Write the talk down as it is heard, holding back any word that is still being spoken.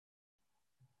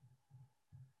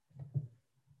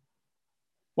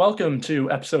Welcome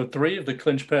to episode 3 of the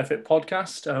Clinch Perfect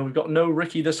podcast. We've got no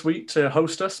Ricky this week to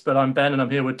host us, but I'm Ben and I'm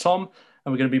here with Tom,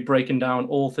 and we're going to be breaking down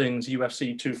all things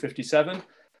UFC 257.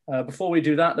 Before we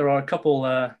do that, there are a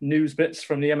couple news bits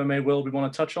from the MMA world we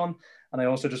want to touch on, and I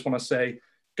also just want to say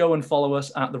go and follow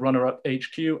us at the Runner Up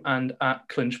HQ and at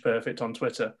Clinch Perfect on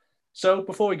Twitter. So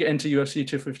before we get into UFC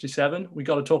 257, we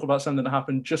got to talk about something that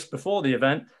happened just before the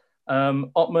event.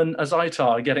 Ottman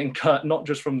Azaitar getting cut, not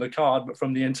just from the card, but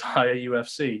from the entire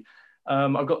UFC.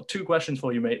 I've got two questions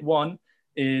for you, mate. One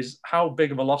is, how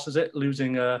big of a loss is it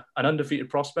losing an undefeated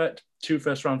prospect, 2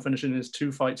 first-round finishes in his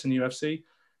 2 fights in the UFC?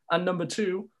 And number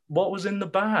two, what was in the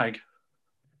bag?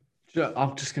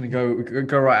 I'm just going to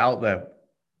go right out there.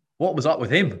 What was up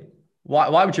with him?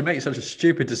 Why would you make such a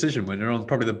stupid decision when you're on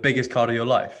probably the biggest card of your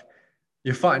life?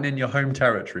 You're fighting in your home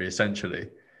territory, essentially.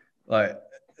 Like,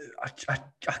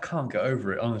 I can't get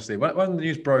over it, honestly. When the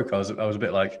news broke, I was a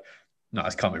bit like, no,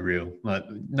 this can't be real. Like,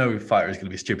 no fighter is going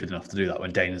to be stupid enough to do that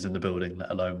when Dana's in the building,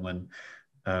 let alone when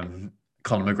Conor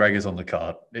McGregor's on the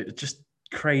card. It's just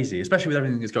crazy, especially with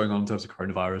everything that's going on in terms of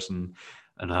coronavirus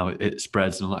and how it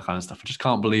spreads and all that kind of stuff. I just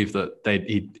can't believe that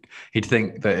he'd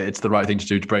think that it's the right thing to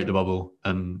do to break the bubble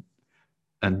and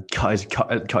cut his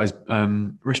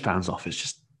wristbands off. It's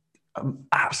just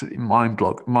absolutely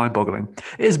mind-boggling.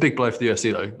 It is a big blow for the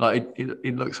UFC though. Like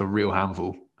it looks a real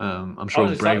handful. I'm sure I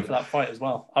was excited Brave for that fight as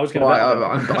well. I was going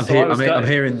to. I'm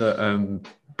hearing that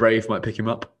Brave might pick him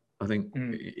up. I think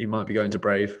he might be going to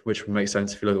Brave, which would make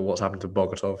sense if you look at what's happened to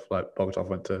Bogatov. Like Bogatov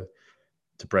went to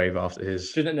Brave after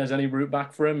his. Do you think there's any route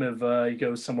back for him if he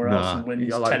goes somewhere else and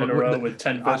wins 10 in a row with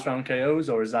 10 first-round KOs,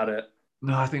 or is that it?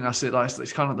 No, I think that's it. Like,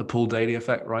 it's kind of like the Paul Daly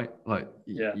effect, right? Like,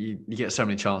 you get so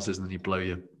many chances and then you blow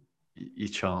your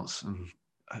chance. And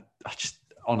I just,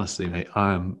 honestly, mate,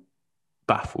 I am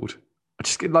baffled. I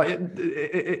just get like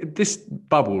this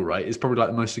bubble, right, is probably like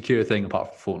the most secure thing apart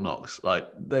from Fort Knox. Like,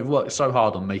 they've worked so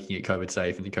hard on making it COVID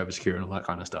safe and COVID secure and all that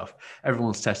kind of stuff.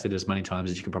 Everyone's tested as many times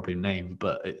as you can probably name,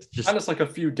 but it's just, and it's like a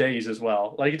few days as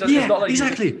well. Like, it does. Yeah, it's not like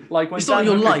exactly. Like when Dan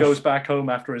Hooker goes back home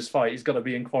after his fight, he's got to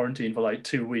be in quarantine for like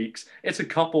 2 weeks. It's a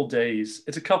couple days.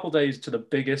 It's a couple days to the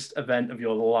biggest event of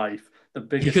your life. The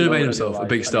biggest. He could have made himself a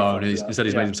big star, and instead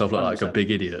he's made himself look 100%. Like a big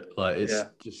idiot. Like, it's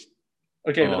just.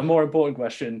 Okay, but the more important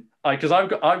question, because I've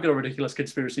got a ridiculous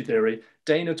conspiracy theory.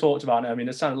 Dana talked about it. I mean,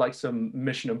 it sounded like some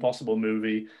Mission Impossible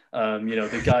movie.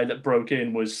 The guy that broke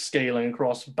in was scaling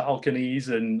across balconies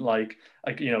and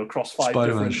across 5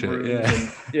 different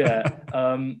rooms.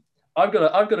 I've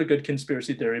got a good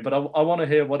conspiracy theory, but I want to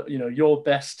hear what your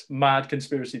best mad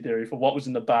conspiracy theory for what was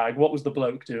in the bag. What was the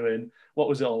bloke doing? What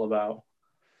was it all about?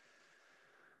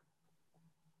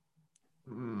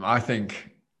 I think.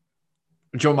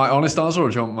 Do you want my honest answer or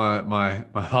do you want my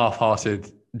half-hearted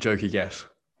jokey guess?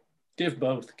 Give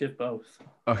both.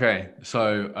 Okay,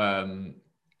 so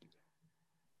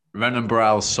Renan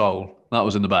Baral's soul, that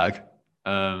was in the bag.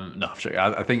 No,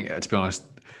 I think, to be honest,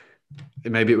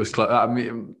 maybe it was close. I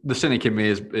mean, the cynic in me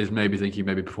is maybe thinking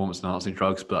maybe performance-enhancing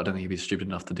drugs, but I don't think he'd be stupid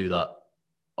enough to do that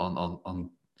on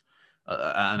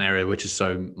an area which is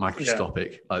so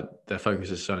microscopic. Like, their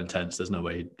focus is so intense, there's no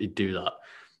way he'd do that.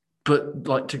 But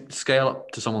like, to scale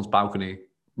up to someone's balcony,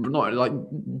 not like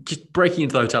just breaking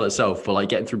into the hotel itself, but like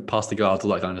getting through past the guards, all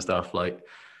that kind of stuff. Like,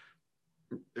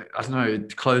 I don't know,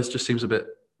 clothes just seems a bit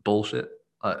bullshit.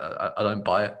 I don't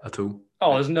buy it at all.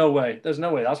 Oh, there's no way. There's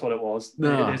no way that's what it was.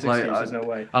 No, there's no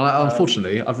way. And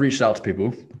unfortunately, I've reached out to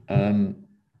people.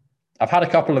 I've had a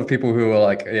couple of people who are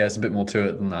like, yeah, it's a bit more to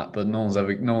it than that, but no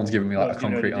one's given me like a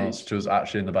concrete answer to what's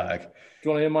actually in the bag. Do you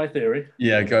want to hear my theory?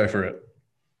 Yeah, go for it.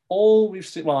 All we've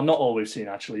seen, well, not all we've seen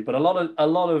actually, but a lot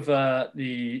of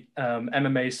the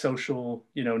MMA social,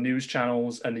 news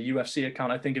channels and the UFC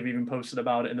account, I think, have even posted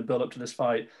about it in the build up to this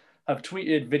fight, have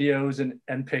tweeted videos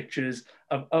and pictures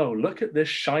of, oh, look at this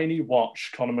shiny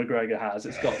watch Conor McGregor has.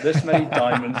 It's got this many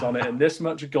diamonds on it and this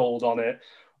much gold on it.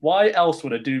 Why else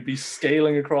would a dude be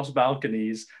scaling across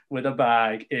balconies with a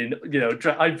bag in,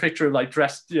 I picture him like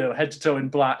dressed, head to toe in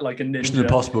black, like a ninja. Mission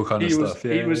Impossible kind of stuff.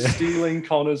 He was stealing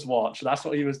Conor's watch. That's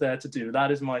what he was there to do. That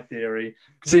is my theory.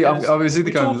 See, I was either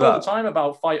going with that. We talk all the time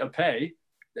about fighter pay.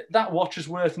 That watch is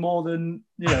worth more than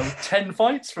 10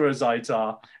 fights for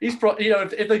Azaitar. He's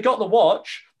if they got the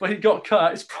watch, but he got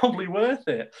cut, it's probably worth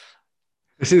it.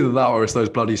 It's either that or it's those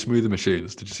bloody smoother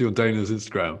machines. Did you see on Dana's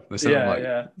Instagram? They sent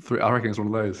them three. I reckon it's one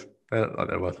of those.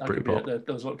 They're worth a pretty pop.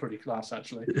 Those look pretty class,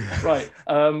 actually. Right.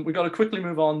 We've got to quickly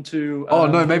move on to.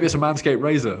 No, maybe it's a Manscaped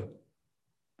razor.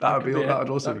 That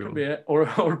would also be it. Or a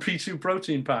P2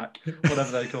 protein pack, whatever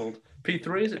they're called.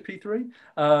 P3, is it P3?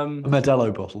 A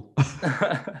Modelo bottle.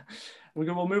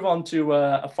 We'll move on to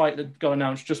a fight that got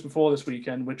announced just before this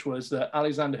weekend, which was that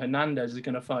Alexander Hernandez is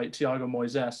going to fight Thiago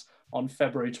Moises on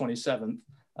February 27th.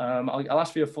 I'll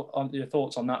ask for your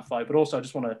thoughts on that fight, but also I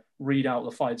just want to read out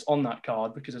the fights on that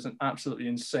card because it's an absolutely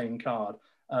insane card.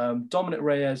 Dominic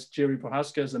Reyes, Jiri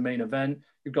Prohaska is the main event.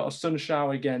 You've got a Sun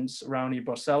Shao against Raoni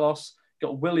Barcelos. You've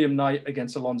got William Knight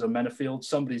against Alonzo Menefield.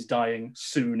 Somebody's dying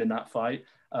soon in that fight.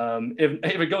 If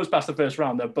it goes past the first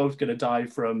round, they're both going to die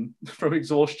from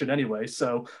exhaustion anyway.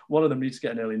 So one of them needs to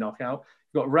get an early knockout.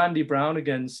 You've got Randy Brown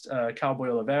against Cowboy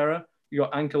Oliveira. You've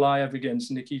got Ankalaev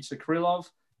against Nikita Krylov.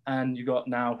 And you got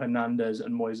now Hernandez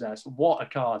and Moises. What a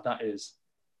card that is!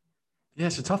 Yeah,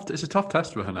 it's a tough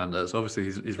test for Hernandez. Obviously,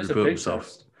 he's rebuilt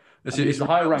himself. He's the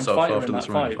higher ranked fighter in that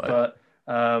fight, but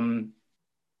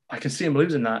I can see him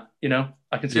losing that.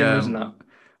 I can see him losing that.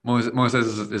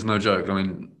 Moises is no joke. I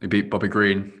mean, he beat Bobby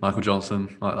Green, Michael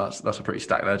Johnson. Like that's a pretty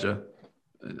stacked ledger.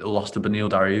 Lost to Beneil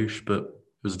Dariush, but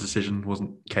it was a decision,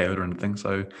 wasn't KO'd or anything.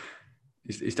 So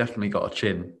he's definitely got a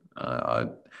chin.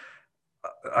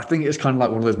 I think it's kind of like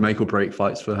one of those make or break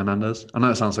fights for Hernandez. I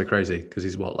know it sounds so crazy because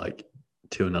he's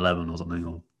 2-11 or something,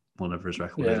 or whatever his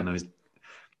record is. I know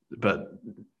but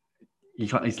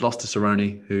he's lost to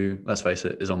Cerrone, who, let's face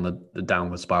it, is on the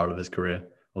downward spiral of his career,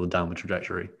 or the downward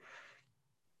trajectory.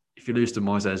 If you lose to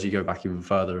Moises, you go back even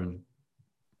further, and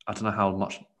I don't know how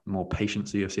much more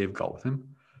patience the UFC have got with him.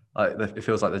 Like, it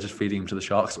feels like they're just feeding him to the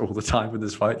sharks all the time with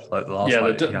this fight. Like the last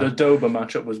fight. The Dober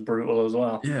matchup was brutal as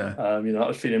well. Yeah. That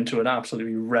was feeding him to an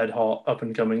absolutely red hot up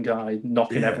and coming guy,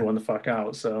 knocking everyone the fuck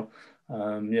out. So,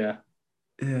 yeah,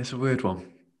 it's a weird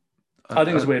one. I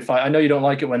think it's a weird fight. I know you don't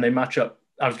like it when they match up.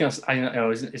 I was going to say,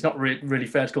 it's not really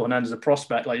fair to call Hernandez a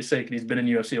prospect, like you say, because he's been in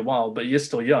UFC a while, but he is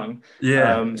still young.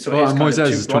 Yeah. So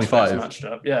Moises is 25. Matched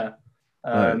up. Yeah.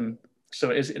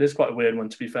 So it is quite a weird one,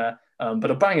 to be fair.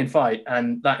 But a banging fight,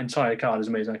 and that entire card is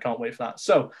amazing. I can't wait for that.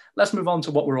 So let's move on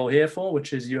to what we're all here for,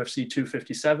 which is UFC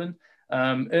 257.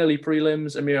 Early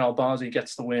prelims, Amir Albazi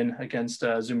gets the win against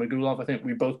Zumagulov. I think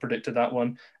we both predicted that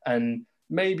one. And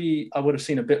maybe I would have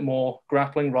seen a bit more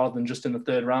grappling rather than just in the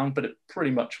third round, but it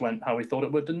pretty much went how we thought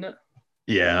it would, didn't it?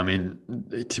 Yeah, I mean,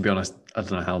 to be honest, I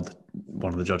don't know how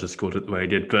one of the judges scored it the way he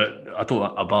did, but I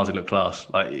thought Albazi looked class.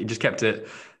 Like, he just kept it.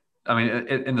 I mean,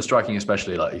 in the striking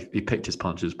especially, like, he picked his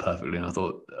punches perfectly, and I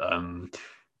thought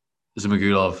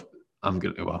Zumagulov, I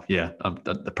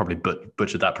probably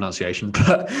butchered that pronunciation,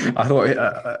 but I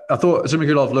thought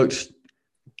Zumagulov looked.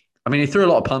 I mean, he threw a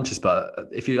lot of punches, but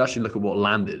if you actually look at what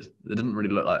landed, it didn't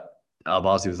really look like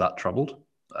Albazi was that troubled.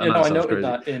 I noted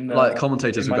that in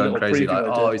commentators were going crazy,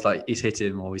 he's hit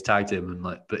him or he's tagged him, and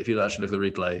but if you actually look at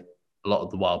the replay, a lot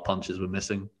of the wild punches were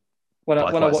missing. When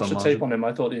I watched the tape on him,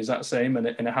 I thought the exact same, and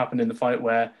it happened in the fight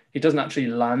where he doesn't actually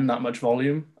land that much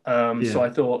volume. So I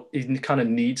thought he kind of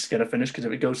needs to get a finish, because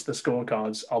if it goes to the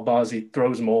scorecards, Albazi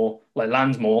throws more,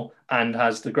 lands more, and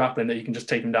has the grappling that you can just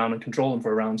take him down and control him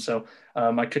for a round. So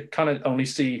I could kind of only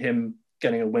see him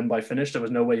getting a win by finish. There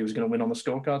was no way he was going to win on the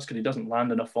scorecards because he doesn't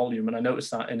land enough volume. And I noticed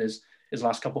that in his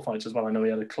last couple fights as well. I know he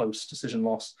had a close decision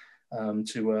loss. But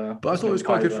I thought it was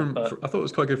quite good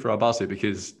for Albazi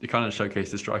because he kind of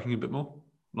showcased his striking a bit more.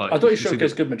 I thought he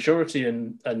showcased good maturity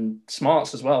and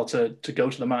smarts as well to go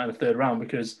to the mat in the third round,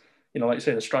 because, like you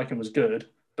say, the striking was good,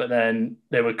 but then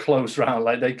they were close round.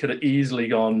 Like, they could have easily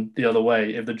gone the other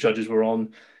way if the judges were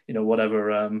on,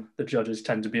 whatever the judges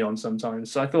tend to be on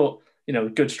sometimes. So I thought,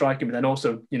 good striking, but then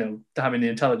also, having the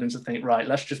intelligence to think, right,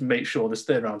 let's just make sure this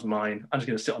third round's mine. I'm just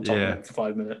going to sit on top of it for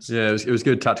 5 minutes. Yeah, it was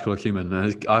good tactical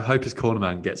acumen. I hope his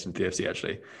cornerman gets into the UFC,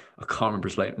 actually. I can't remember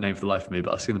his name for the life of me,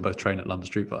 but I've seen them both train at London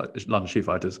Street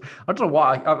Fighters. I don't know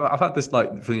why. I've had this for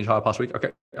the entire past week.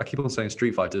 Okay, I keep on saying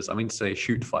Street Fighters. I mean to say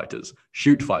Shoot Fighters.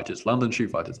 Shoot Fighters. London Shoot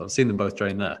Fighters. I've seen them both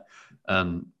train there.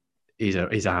 He's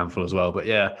a handful as well. But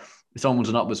yeah, it's onwards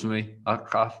and upwards for me. I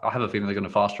have a feeling they're going to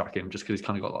fast track him just because he's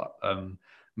kind of got that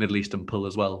Middle Eastern pull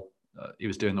as well. He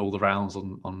was doing all the rounds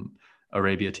on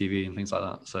Arabia TV and things like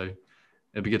that. So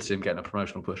it'd be good to see him getting a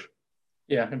promotional push.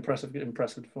 Yeah, impressive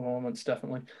performance,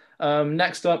 definitely.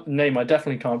 Next up, name I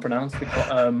definitely can't pronounce.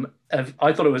 Because,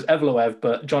 I thought it was Evloev,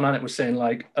 but John Anik was saying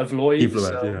Evloev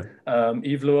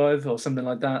or something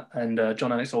like that. And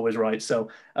John Anik's always right. So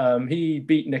he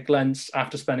beat Nick Lentz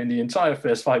after spending the entire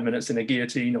first 5 minutes in a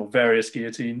guillotine or various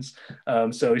guillotines.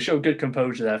 So he showed good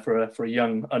composure there for a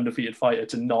young undefeated fighter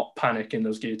to not panic in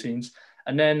those guillotines.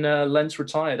 And then Lentz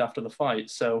retired after the fight.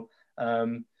 So,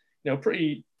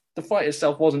 the fight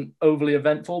itself wasn't overly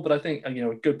eventful, but I think, a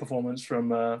good performance from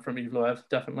Evloev,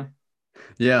 definitely.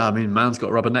 Yeah, I mean, man's got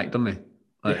a rubber neck, doesn't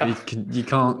he? You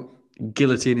can't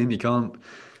guillotine him. You can't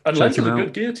And choke Lentz him is a out.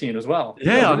 good guillotine as well.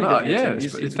 Yeah, I Really know. good Yeah, guillotine.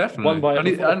 it's He's definitely. won by it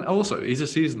before. And also, he's a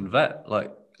seasoned vet.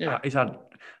 Like, Yeah. he's had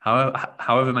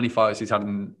however many fights he's had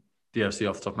in the UFC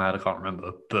off the top of my head, I can't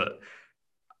remember. But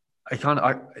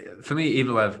for me,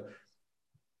 Evloev,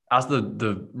 as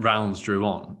the rounds drew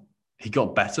on, he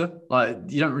got better. Like,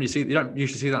 you don't usually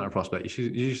see that in a prospect. You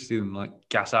usually see them like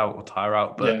gas out or tire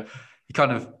out, but he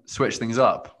kind of switched things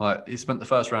up. Like, he spent the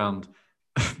first round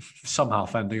somehow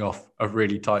fending off a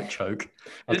really tight choke.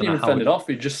 He didn't even fend it off.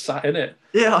 He just sat in it.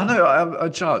 Yeah, I know.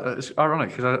 It's ironic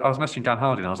because I was messaging Dan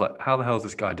Hardy and I was like, "How the hell is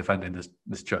this guy defending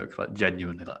this choke? Like,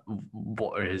 genuinely, like,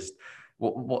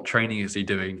 what training is he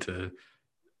doing to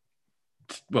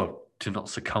not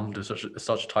succumb to such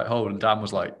a tight hold?" And Dan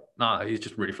was like, "Nah, he's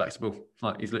just really flexible.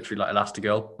 Like, he's literally like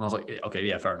Elastigirl." And I was like, "Okay,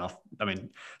 yeah, fair enough. I mean,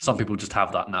 some people just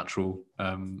have that natural,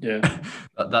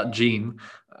 that gene."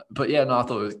 But yeah, no, I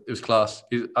thought it was class.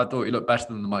 I thought he looked better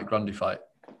than the Mike Grundy fight.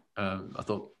 I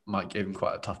thought Mike gave him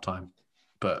quite a tough time,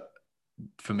 but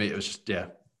for me, it was just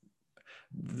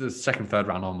the second, third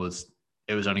round onwards,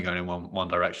 it was only going in one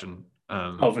direction.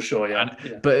 For sure, yeah.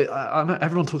 But I know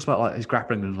everyone talks about like his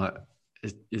grappling and like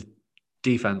his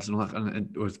defense and all that,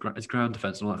 or his ground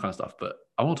defense and all that kind of stuff. But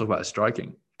I want to talk about his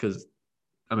striking because,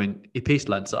 I mean, he pieced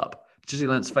Lentz up. Did you see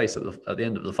Lentz's face at the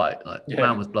end of the fight? Like,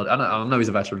 man was bloody. I know he's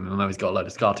a veteran and I know he's got a load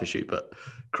of scar tissue, but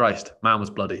Christ, man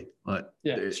was bloody. Like,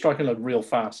 striking looked real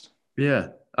fast. Yeah,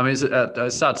 I mean,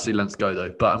 it's sad to see Lentz go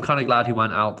though, but I'm kind of glad he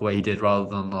went out the way he did rather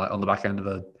than like on the back end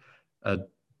of a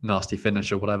nasty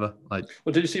finish or whatever. Like,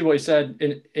 well, did you see what he said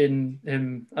in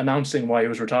him announcing why he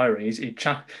was retiring? He's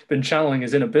been channeling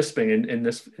his inner Bisping in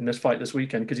this fight this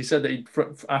weekend, because he said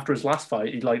that after his last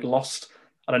fight he like lost,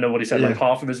 I don't know what he said, like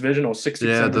half of his vision or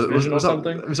 60% of his vision or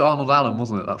something. It was Arnold Allen,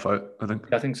 wasn't it, that fight?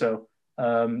 I think so.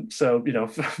 So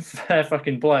fair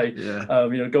fucking play. Yeah.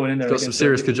 Going in there, got some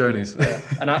serious cajones.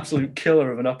 An absolute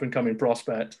killer of an up and coming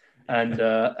prospect,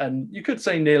 and you could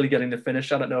say nearly getting the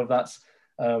finish. I don't know if that's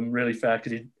really fair,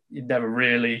 because he never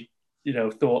really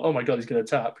thought, oh my god, he's going to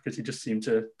tap, because he just seemed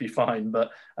to be fine.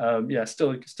 But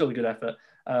still a good effort.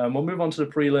 We'll move on to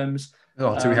the prelims.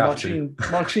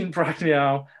 Marcin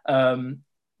Prachnio,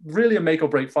 really a make or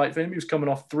break fight for him. He was coming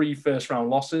off 3 first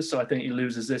round losses, so I think he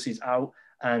loses this, he's out.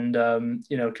 And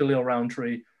Khalil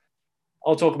Roundtree,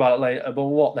 I'll talk about it later, but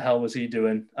what the hell was he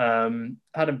doing?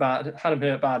 Had him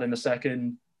hurt bad in the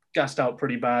second, gassed out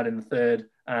pretty bad in the third,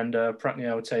 and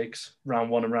Prachnio takes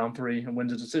round 1 and round 3 and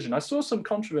wins a decision. I saw some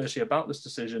controversy about this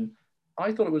decision.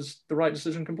 I thought it was the right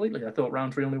decision completely. I thought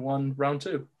Roundtree only won round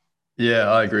 2.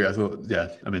 Yeah, I agree.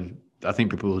 I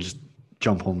think people will just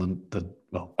jump on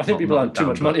I think people had too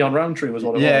much money on Roundtree was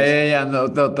what it was. Yeah. And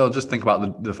they'll just think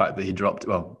about the fact that he dropped.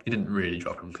 Well, he didn't really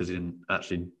drop him because he didn't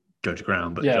actually go to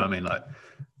ground. But you know what I mean? Like,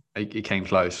 he came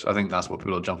close. I think that's what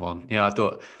people will jump on. Yeah, I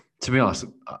thought, to be honest,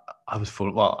 I was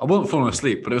falling. Well, I wasn't falling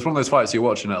asleep, but it was one of those fights you're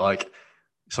watching at like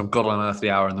some god unearthly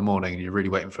hour in the morning, and you're really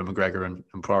waiting for McGregor and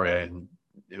Poirier. And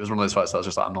it was one of those fights that I was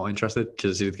just like, I'm not interested,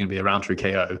 because it's either going to be a Roundtree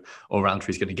KO or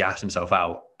Roundtree's going to gas himself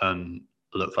out and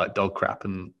look like dog crap,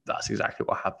 and that's exactly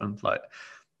what happened. Like,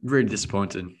 really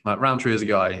disappointing. Like, Roundtree is a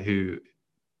guy who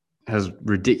has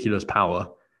ridiculous power,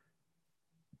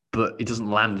 but he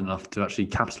doesn't land enough to actually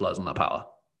capitalize on that power.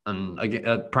 And again,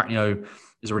 Prachnio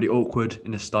is already awkward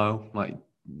in his style. Like,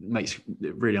 makes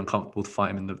it really uncomfortable to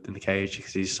fight him in the cage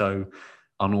because he's so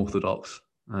unorthodox.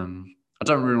 I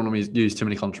don't really want to use too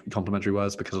many complimentary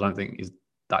words, because I don't think he's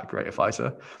that great a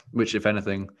fighter, which, if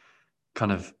anything,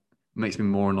 kind of makes me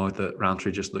more annoyed that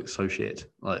Roundtree just looks so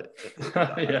shit. Like,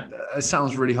 it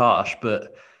sounds really harsh,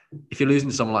 but if you're losing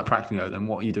to someone like Prachnio, then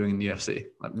what are you doing in the UFC?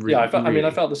 Like, really, I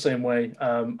felt the same way.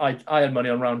 I had money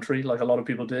on Roundtree, like a lot of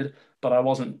people did, but I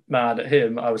wasn't mad at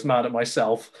him. I was mad at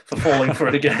myself for falling for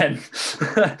it again.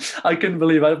 I couldn't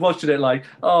believe I watched it like,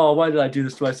 oh, why did I do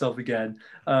this to myself again?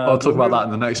 I'll talk about that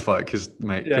in the next fight, because,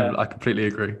 mate, I completely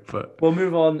agree. But we'll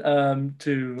move on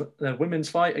to the women's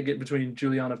fight between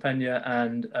Juliana Pena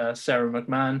and Sarah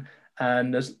McMahon.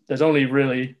 And there's only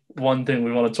really one thing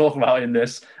we want to talk about in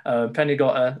this. Pena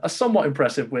got a somewhat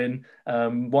impressive win,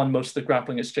 won most of the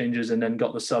grappling exchanges, and then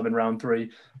got the sub in round 3.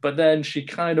 But then she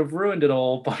kind of ruined it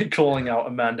all by calling out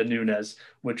Amanda Nunes,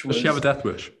 which was... Does she have a death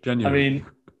wish? Genuinely. I mean,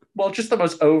 well, just the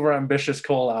most over-ambitious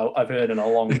call-out I've heard in a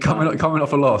long time. Coming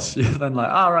off a loss, you're then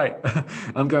like, all right,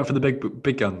 I'm going for the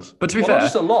big guns. But to be fair, not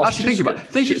just a loss. Actually, thinking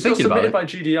about submitted by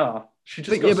GDR. She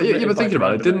just got submitted but thinking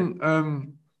about it,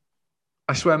 didn't...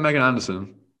 I swear Megan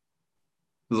Anderson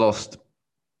lost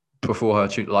before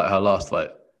her last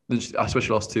fight. I swear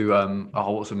she lost to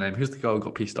what's her name? Who's the girl who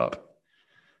got pieced up?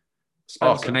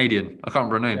 Spencer. Canadian. I can't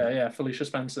remember her name. Yeah, Felicia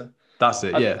Spencer. That's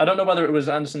it. Yeah. I don't know whether it was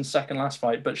Anderson's second last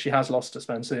fight, but she has lost to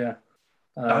Spencer. Yeah.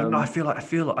 I feel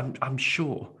like I'm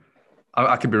sure.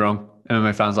 I could be wrong.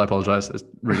 MMA fans, I apologize. It's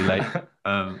really late.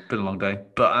 Been a long day,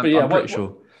 but I'm pretty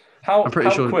sure. How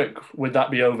quick would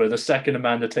that be over the second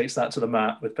Amanda takes that to the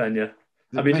mat with Pena?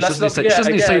 I mean, let's not forget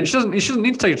again. She doesn't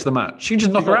need to take it to the mat. She can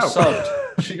just knock her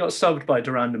out. She got subbed by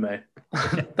Durand May.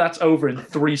 That's over in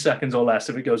 3 seconds or less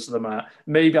if it goes to the mat.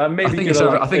 Maybe I think it's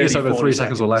over. I think it's over 3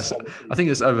 seconds or less. I think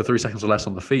it's over 3 seconons or less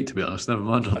on the feet. To be honest, never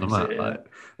mind on the mat.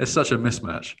 It's such a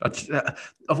mismatch.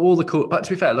 Of all the cool, but to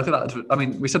be fair, look at that. I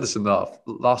mean, we said this in the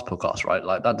last podcast, right?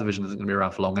 Like that division isn't going to be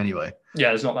around for long anyway. Yeah,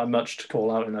 there's not that much to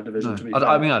call out in that division. No. To be fair.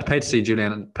 I mean, I'd pay to see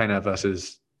Julian Pena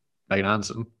versus Megan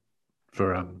Anderson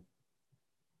for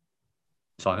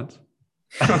science.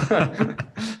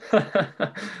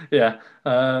 Yeah.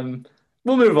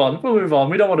 We'll move on.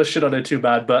 We don't want to shit on it too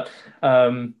bad, but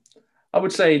I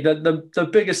would say that the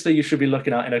biggest thing you should be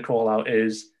looking at in a call out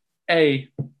is that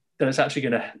it's actually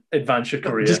going to advance your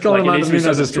career. Just go on, it needs to be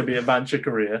something that's going to advance your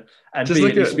career, and B,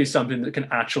 it needs to be something that can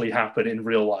actually happen in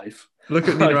real life. Look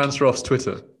at Nina Ansaroff's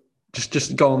Twitter.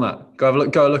 Just go on that. Go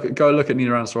look at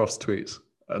Nina Ansaroff's tweets.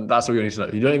 And that's all you need to know.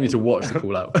 You don't even need to watch the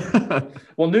call out.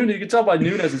 Well, you can tell by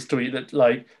Nunez's tweet that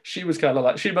like she was kind of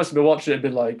like she must have been watching it and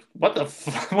been like, what the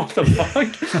fuck?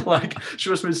 Like she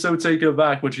must have been so taken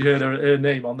aback when she heard her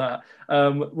name on that.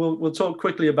 We'll talk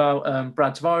quickly about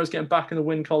Brad Tavares getting back in the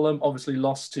win column. Obviously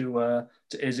lost to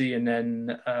Izzy, and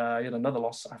then he had another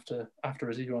loss after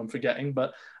Izzy, who I'm forgetting,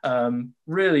 but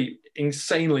really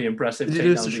insanely impressive. Did he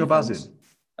lose to Shabazian?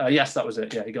 Yes, that was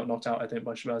it. Yeah, he got knocked out, I think,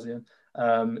 by Shabazian.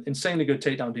 Insanely good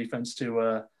takedown defense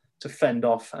to fend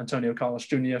off Antonio Carlos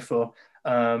Jr. for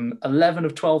 11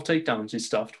 of 12 takedowns he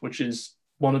stuffed, which is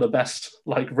one of the best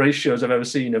like ratios I've ever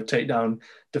seen of takedown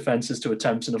defenses to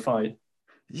attempts in a fight.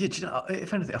 Yeah, do you know,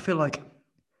 if anything, I feel like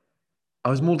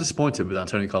I was more disappointed with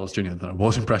Antonio Carlos Jr. than I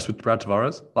was impressed with Brad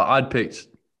Tavares. Like I'd picked,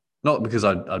 not because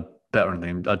I'd bet or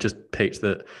anything, I just picked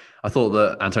that I thought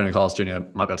that Antonio Carlos Jr.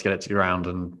 might be able to get it to the ground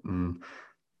and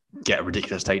get a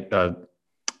ridiculous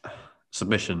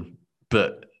submission,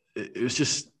 but it was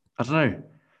just, I don't know.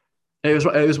 It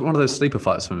was one of those sleeper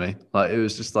fights for me. Like it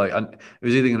was just like it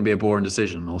was either going to be a boring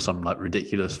decision or some like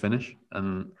ridiculous finish,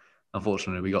 and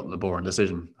unfortunately we got the boring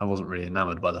decision. I wasn't really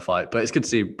enamored by the fight, but it's good to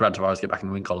see Brad Tavares get back in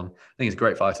the win column. I think he's a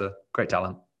great fighter, great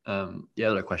talent. Yeah,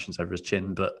 there are questions over his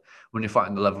chin, but when you're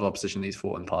fighting the level of opposition he's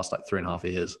fought in the past like 3.5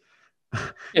 years,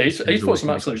 yeah, he's fought some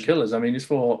absolute killers. I mean, he's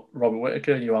fought Robert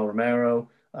Whittaker, Yoel Romero.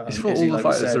 He's fought all the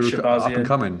fighters that are up and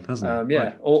coming, hasn't he?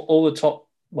 Yeah, all the top.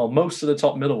 Well, most of the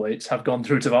top middleweights have gone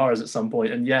through Tavares at some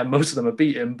point, and yeah, most of them have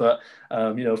beat him. But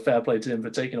fair play to him for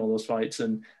taking all those fights,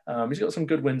 and he's got some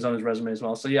good wins on his resume as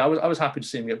well. So yeah, I was happy to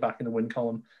see him get back in the win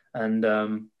column,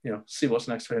 and see what's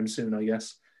next for him soon. I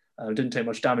guess didn't take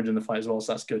much damage in the fight as well,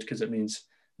 so that's good because it means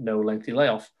no lengthy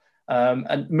layoff.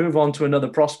 And move on to another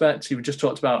prospect. You just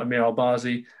talked about Amir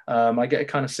Albazi. I get a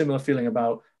kind of similar feeling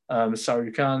about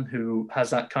Saru Khan, who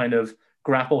has that kind of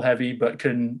grapple heavy, but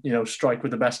can, strike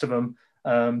with the best of them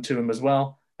to him as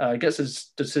well. Gets his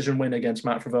decision win against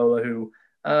Matt Frivola, who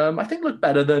I think looked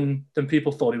better than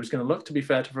people thought he was going to look, to be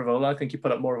fair to Frivola. I think he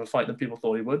put up more of a fight than people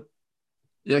thought he would.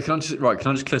 Yeah, can I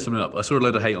just clear something up? I saw a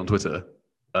load of hate on Twitter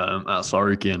at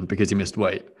Sarukian because he missed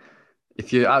weight.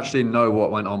 If you actually know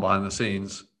what went on behind the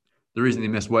scenes, the reason he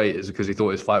missed weight is because he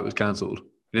thought his fight was cancelled.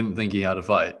 He didn't think he had a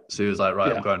fight. So he was like,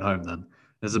 right, I'm going home then.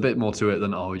 There's a bit more to it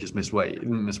than, he just missed weight. He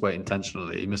didn't miss weight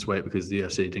intentionally. He missed weight because the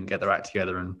UFC didn't get their act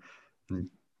together and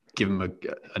give him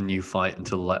a new fight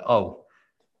until like,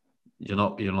 you're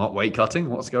not weight cutting?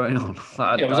 What's going on?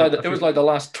 It was like the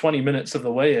last 20 minutes of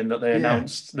the weigh-in that they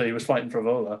announced that he was fighting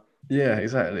Frivola. Yeah,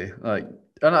 exactly.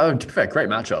 To be fair, great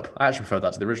matchup. I actually prefer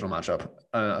that to the original matchup.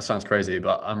 That sounds crazy,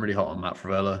 but I'm really hot on Matt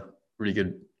Frivola. Really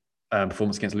good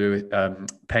performance against Louis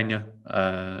Pena.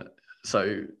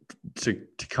 So to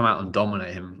come out and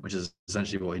dominate him, which is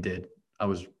essentially what he did, I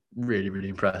was really, really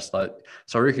impressed. Like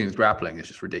Sarukian's grappling is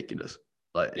just ridiculous.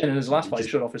 Like in his last fight, he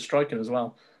showed off his striking as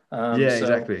well.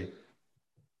 Exactly.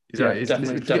 He's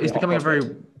becoming a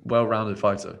very well-rounded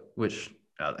fighter, which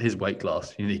his weight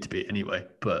class you need to be anyway.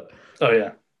 But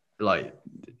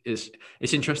it's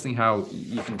interesting how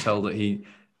you can tell that he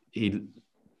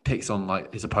picks on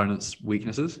like his opponent's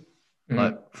weaknesses. Mm-hmm.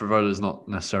 Like Frivola is not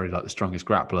necessarily like the strongest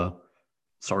grappler.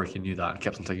 Sarukian knew that and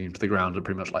kept on taking him to the ground at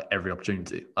pretty much like every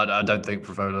opportunity. I don't think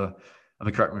Frivola, I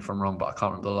mean, correct me if I'm wrong, but I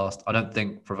can't remember the last. I don't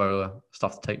think Frivola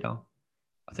stuffed the takedown.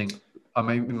 I think he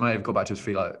may have got back to his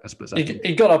feet like a split second.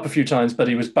 He got up a few times, but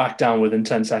he was back down within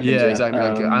 10 seconds. Yeah, exactly.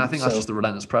 And I think that's just the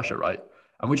relentless pressure, right?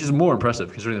 And which is more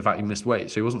impressive considering the fact he missed weight.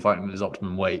 So he wasn't fighting with his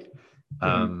optimum weight.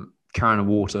 Carrying a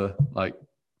water, I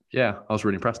was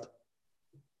really impressed.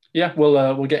 Yeah,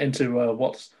 we'll get into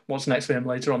what's next for him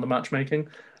later on the matchmaking.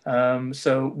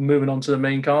 So moving on to the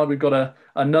main card, we've got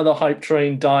another hype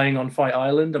train dying on Fight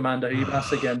Island, Amanda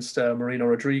Ribas against Marina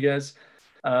Rodriguez.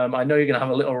 I know you're going to have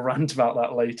a little rant about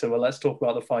that later, but let's talk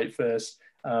about the fight first.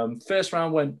 First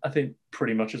round went, I think,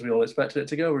 pretty much as we all expected it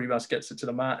to go. Ribas gets it to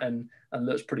the mat and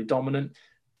looks pretty dominant.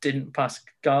 Didn't pass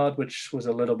guard, which was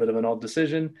a little bit of an odd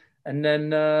decision. And then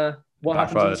what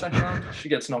happens in the second round? She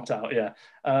gets knocked out. Yeah.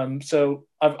 So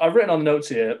I've written on notes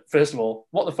here. First of all,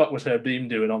 what the fuck was Herb Dean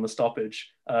doing on the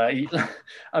stoppage? He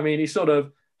sort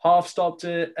of half stopped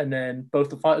it, and then both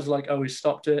the fighters were like, "Oh, he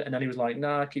stopped it," and then he was like,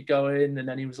 "Nah, keep going," and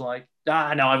then he was like,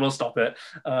 "Ah, no, I will stop it."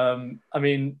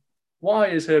 Why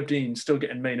is Herb Dean still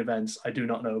getting main events? I do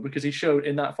not know, because he showed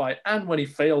in that fight and when he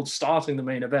failed starting the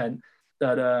main event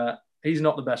that he's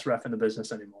not the best ref in the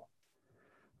business anymore.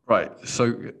 Right.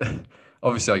 So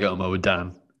obviously I got on well with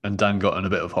Dan, and Dan got in a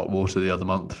bit of hot water the other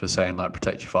month for saying like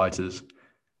protect your fighters.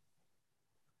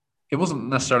 It wasn't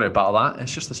necessarily about that.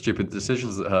 It's just the stupid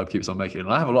decisions that Herb keeps on making.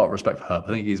 And I have a lot of respect for Herb. I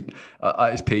think he's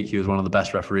at his peak. He was one of the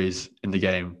best referees in the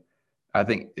game. I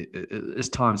think his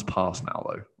time's passed now,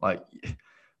 though. Like,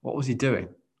 what was he doing?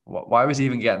 Why was he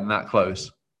even getting that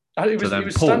close? He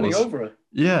was standing over her.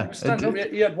 Yeah,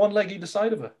 he had one leg either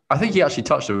side of her. I think he actually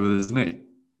touched her with his knee.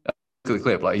 Look at the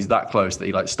clip, like he's that close that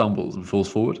he like stumbles and falls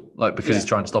forward, like because he's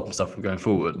trying to stop himself from going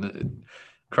forward. And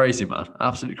crazy, man,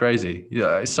 absolutely crazy.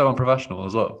 Yeah, it's so unprofessional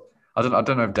as well. I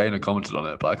don't know if Dana commented on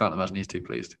it, but I can't imagine he's too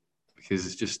pleased, because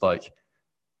it's just like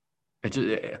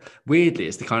weirdly,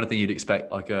 it's the kind of thing you'd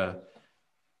expect like an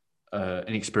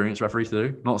experienced referee to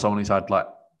do, not someone who's had like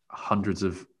hundreds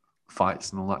of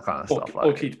fights and all that kind of stuff.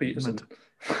 Or Keith Peterson.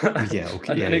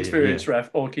 An experienced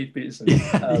ref, or Keith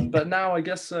Peterson. But now I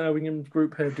guess we can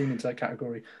group Herb Dean into that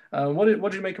category. What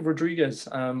did you make of Rodriguez?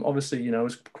 Obviously, it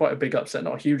was quite a big upset,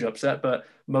 not a huge upset, but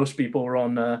most people were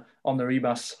on the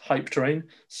Ribas hype train.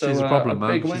 So she's a problem, man.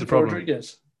 Big win for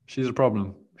Rodriguez. She's a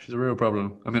problem. She's a real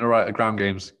problem. I mean, all right, a ground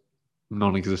game's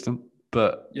non-existent,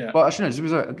 but well, actually,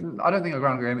 no. I don't think a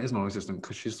ground game is non-existent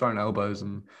because she's throwing elbows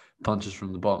and punches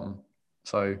from the bottom.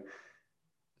 So,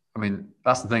 I mean,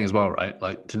 that's the thing as well, right?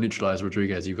 Like, to neutralize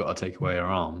Rodriguez, you've got to take away her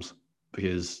arms,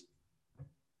 because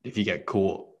if you get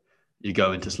caught, you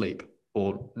go into sleep,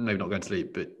 or maybe not going to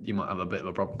sleep, but you might have a bit of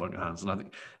a problem on your hands.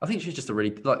 And I think she's just a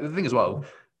really, like, the thing as well,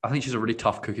 I think she's a really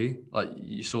tough cookie. Like,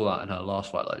 you saw that in her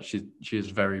last fight. Like, she is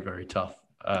very, very tough,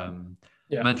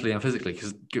 mentally and physically.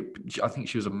 Because I think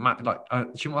she was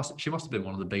she must have been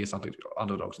one of the biggest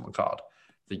underdogs on the card.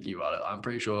 Thinking about it, I'm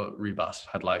pretty sure Ribas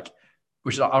had like.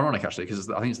 Which is ironic, actually,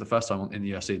 because I think it's the first time in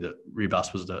the UFC that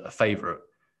Ribas was a favourite.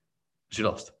 She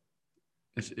lost.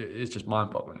 It's just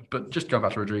mind-boggling. But just going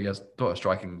back to Rodriguez, thought her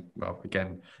striking, well,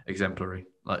 again, exemplary.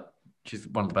 Like, she's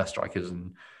one of the best strikers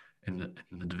in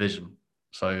the division.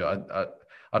 So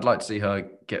I'd like to see her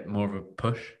get more of a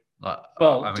push. Like,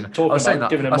 well, I mean, I was saying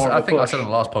that. I think I said on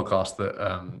the last podcast that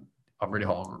I'm really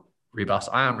hot on Ribas.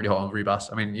 I am really hot on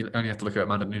Ribas. I mean, you only have to look at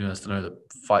Amanda Nunes to know that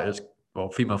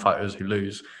female fighters who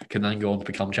lose can then go on to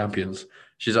become champions.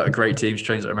 She's at a great team. She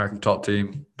trains at American Top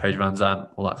Team, Paige Van Zandt,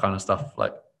 all that kind of stuff.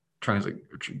 Like, trains at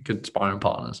good sparring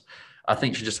partners. I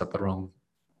think she just had the wrong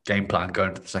game plan going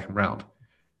into the second round.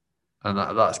 And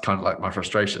that's kind of like my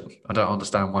frustration. I don't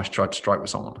understand why she tried to strike with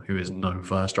someone who is known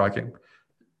for her striking,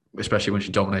 especially when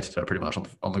she dominated her pretty much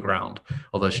on the ground,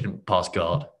 although she didn't pass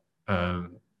guard. But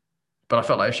I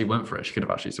felt like if she went for it, she could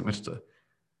have actually submitted her,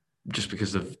 just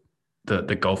because of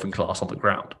the golfing class on the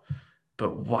ground.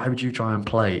 But why would you try and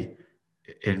play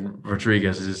in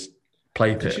Rodriguez's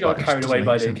play pit? She got carried away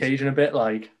by the occasion a bit.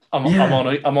 Like, I'm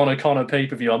on a Conor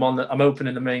pay-per-view. I'm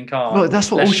opening the main card. Well,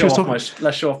 that's what all she was talking.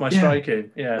 Let's show off my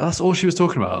striking. Yeah, that's all she was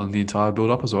talking about on the entire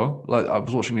build-up as well. Like, I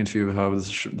was watching an interview with her with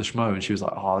the Schmo, and she was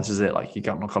like, "Oh, this is it. Like, you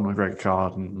got on a Conor McGregor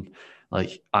card, and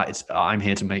like, I'm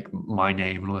here to make my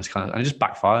name and all this kind of." And it just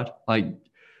backfired. Like,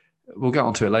 we'll get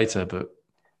onto it later, but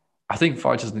I think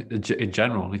fighters in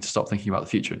general need to stop thinking about the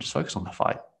future and just focus on the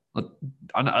fight.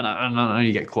 I know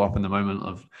you get caught up in the moment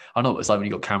of. I know what it's like when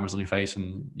you got cameras on your face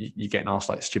and you're getting asked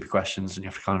like stupid questions and you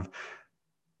have to kind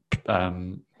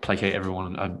of placate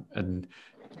everyone and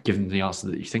give them the answer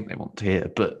that you think they want to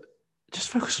hear. But just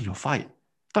focus on your fight.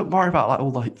 Don't worry about like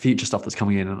all the future stuff that's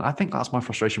coming in. And I think that's my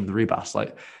frustration with Ribas.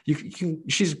 Like,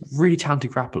 she's a really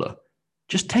talented grappler.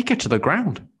 Just take her to the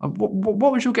ground.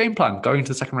 What was your game plan going into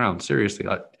the second round? Seriously,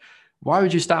 like, why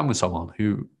would you stand with someone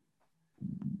who,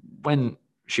 when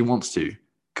she wants to,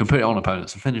 can put it on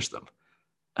opponents and finish them?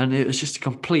 And it was just a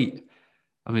complete.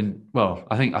 I mean, well,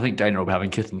 I think Dana will be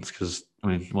having kittens because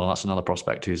that's another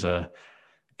prospect who's going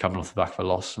coming off the back of a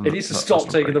loss. He needs to stop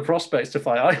taking the prospects to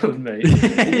Fight Island, mate.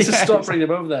 He needs to stop bringing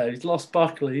him over there. He's lost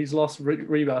Buckley. He's lost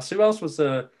Rebus. Who else was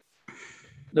there?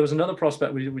 There was another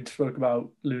prospect we spoke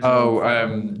about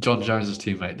losing. John Jones's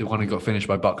teammate, the one who got finished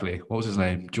by Buckley. What was his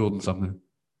name? Jordan something,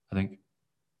 I think.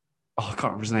 Oh, I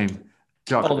can't remember his name.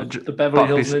 The Beverly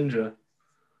Hills Ninja.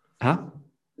 Huh?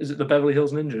 Is it the Beverly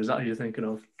Hills Ninja? Is that who you're thinking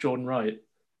of? Jordan Wright.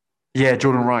 Yeah,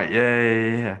 Jordan Wright.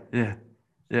 Yeah.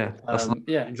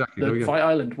 Exactly. The Fight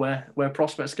Island where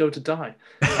prospects go to die.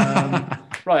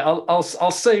 Right,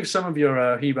 I'll save some of your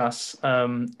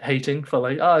Hebas hating for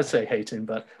later. I'd say hating,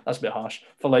 but that's a bit harsh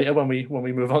for later when we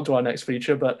move on to our next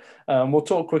feature. But we'll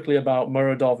talk quickly about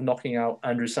Muradov knocking out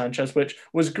Andrew Sanchez, which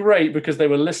was great because they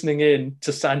were listening in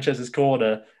to Sanchez's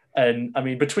corner. And I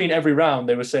mean, between every round,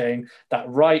 they were saying that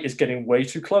right is getting way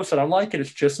too close. I don't like it. It's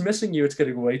just missing you. It's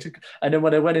getting way too. And then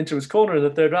when they went into his corner in the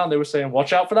third round, they were saying,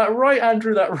 "Watch out for that right,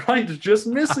 Andrew. That right is just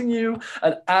missing you."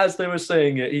 And as they were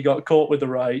saying it, he got caught with the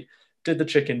right, did the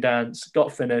chicken dance,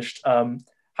 got finished.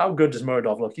 How good does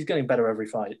Muradov look? He's getting better every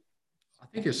fight. I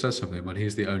think it says something when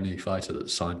he's the only fighter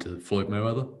that's signed to Floyd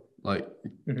Mayweather. Like,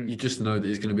 you just know that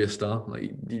he's going to be a star.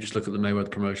 Like, you just look at the Mayweather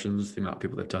promotions, the amount of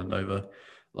people they've turned over.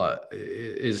 Like,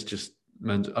 it is just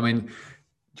mental. I mean,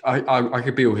 I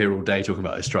could be all here all day talking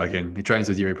about his striking. He trains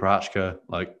with Yuri Prochazka.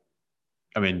 Like,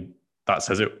 I mean, that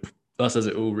says it. That says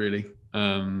it all, really.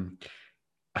 I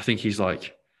think he's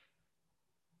like,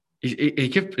 he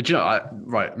could. Do you know?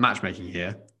 Right, matchmaking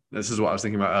here. This is what I was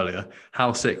thinking about earlier.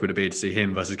 How sick would it be to see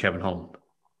him versus Kevin Holland?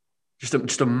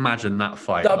 Just imagine that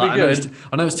fight. That'd be good.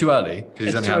 I know it's too early because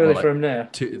he's only had for him now.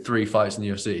 3 fights in the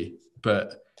UFC,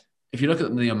 but. If you look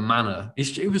at the manner,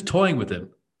 he was toying with him.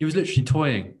 He was literally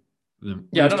toying with him.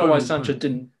 Yeah, I don't know why Sanchez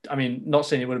didn't. I mean, not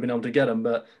saying he would have been able to get him,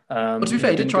 but. But to be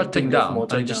fair, he did try to take him down,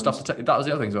 and he just stuffed the. That was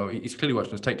the other thing as well. He's clearly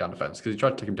watching his takedown defense because he tried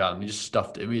to take him down and he just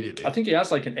stuffed it immediately. I think he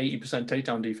has like an 80%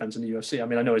 takedown defense in the UFC. I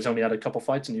mean, I know he's only had a couple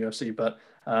fights in the UFC, but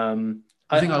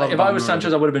if I was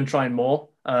Sanchez, I would have been trying more.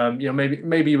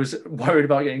 Maybe he was worried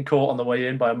about getting caught on the way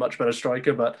in by a much better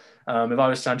striker. But if I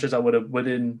was Sanchez, I would have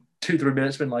within 2-3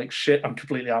 minutes been like, shit, I'm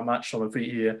completely outmatched on my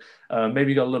feet here.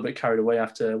 Maybe he got a little bit carried away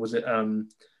after, was it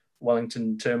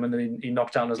Wellington Turman that he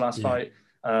knocked out in his last fight?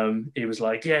 He was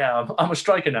like, yeah, I'm a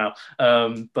striker now.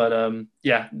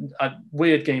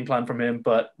 Weird game plan from him.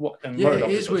 But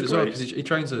it is weird as well because he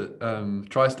trains at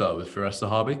TriStar with Firas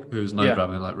Zahabi, who's known for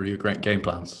having like really great game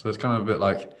plans. So it's kind of a bit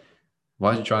like,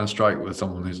 why did you try and strike with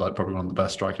someone who's like probably one of the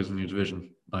best strikers in your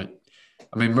division? Like,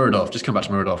 I mean, Muradov, just come back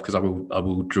to Muradov because I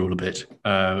will drool a bit.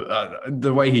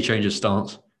 The way he changes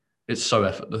stance, it's so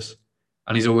effortless.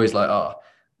 And he's always like,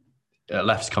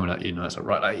 left's coming at you, it's like,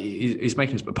 right. Like, he's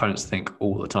making his opponents think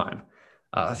all the time.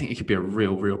 I think it could be a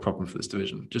real problem for this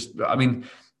division. I mean,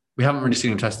 we haven't really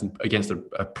seen him tested against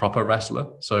a proper wrestler.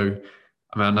 So,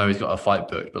 I mean, I know he's got a fight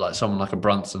booked, but like someone like a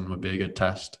Brunson would be a good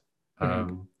test. I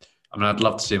mean, I'd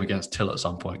love to see him against Till at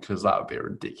some point because that would be a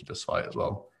ridiculous fight as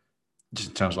well. Just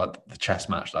in terms of like the chess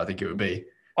match that I think it would be.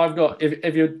 I've got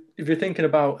if you're thinking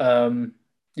about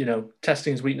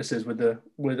testing his weaknesses with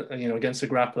against a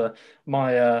grappler,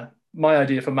 my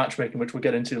idea for matchmaking, which we'll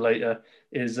get into later,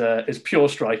 is pure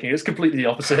striking. It's completely the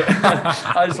opposite.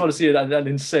 I just want to see an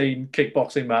insane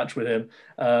kickboxing match with him.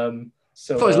 The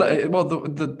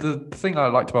thing I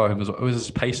liked about him was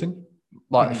his pacing.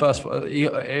 Like first,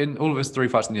 in all of his 3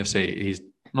 fights in the UFC, he's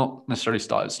not necessarily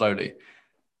started slowly,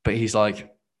 but he's like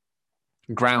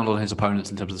ground on his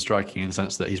opponents in terms of the striking in the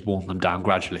sense that he's worn them down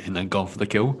gradually and then gone for the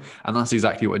kill. And that's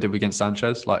exactly what he did against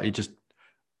Sanchez. Like, he just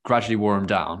gradually wore him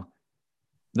down.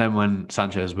 Then when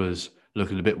Sanchez was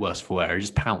looking a bit worse for wear, he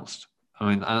just pounced. I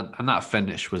mean, and that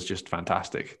finish was just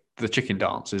fantastic. The chicken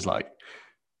dance is like,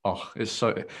 it's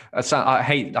so. I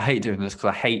hate doing this because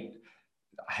I hate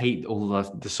all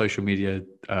the social media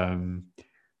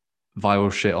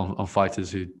viral shit on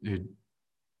fighters who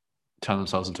turn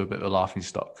themselves into a bit of a laughing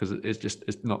stock because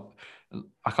it's not.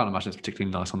 I can't imagine it's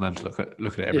particularly nice on them to look at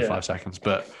it every 5 seconds,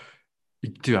 but you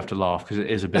do have to laugh because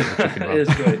it is a bit of a chicken run. It is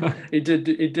great.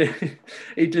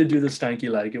 He did do the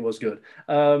stanky leg. It was good.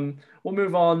 We'll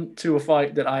move on to a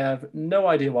fight that I have no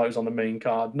idea why it was on the main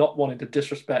card. Not wanting to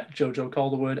disrespect Jojo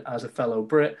Calderwood as a fellow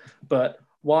Brit, but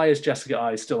why is Jessica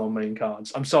Eye still on main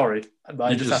cards? I'm sorry, but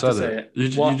I just have to say it. You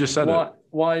just said it.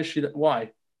 Why is she?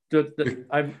 Why?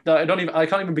 I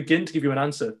can't even begin to give you an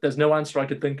answer. There's no answer I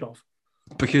could think of.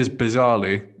 Because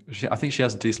bizarrely, I think she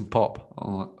has a decent pop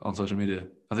on social media.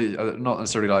 I think not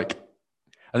necessarily like.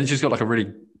 I think she's got like a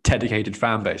really dedicated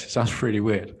fan base. It sounds really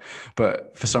weird,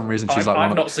 but for some reason she's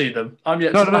I've not seen them. I'm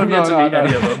yet to meet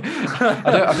any of them.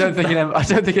 I don't think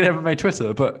it ever made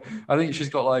Twitter, but I think she's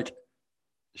got a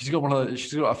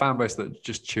fan base that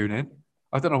just tune in.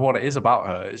 I don't know what it is about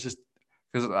her. It's just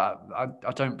because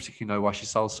I don't particularly know why she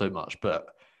sells so much, but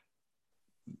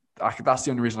that's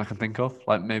the only reason I can think of.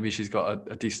 Like maybe she's got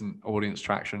a decent audience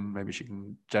traction. Maybe she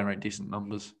can generate decent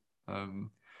numbers.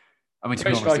 I mean, to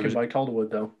be Great honest, striking by Calderwood,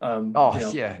 though.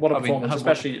 yeah. What a I mean, performance,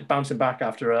 especially bouncing back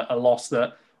after a loss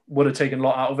that would have taken a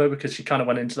lot out of her, because she kind of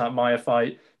went into that Maya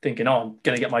fight thinking, oh, I'm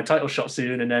going to get my title shot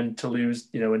soon. And then to lose,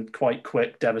 in quite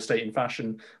quick, devastating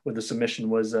fashion with the submission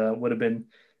would have been,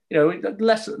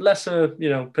 lesser,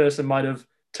 person might have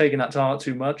taken that to heart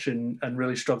too much and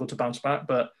really struggled to bounce back.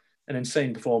 But an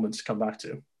insane performance to come back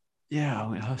to. Yeah, I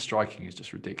mean, her striking is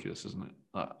just ridiculous, isn't it?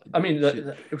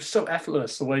 It was so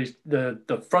effortless, the way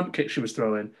the front kick she was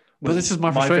throwing. But this is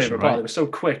my frustration, favorite right? part. It was so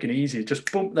quick and easy. Just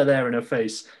boom, they're there in her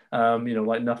face,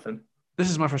 like nothing. This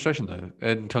is my frustration, though,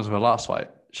 in terms of her last fight.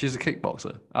 She's a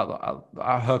kickboxer.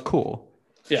 At her core,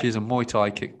 she's a Muay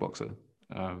Thai kickboxer.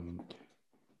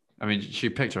 I mean, she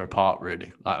picked her apart,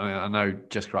 really. I know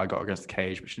Jessica I got against the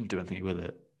cage, but she didn't do anything with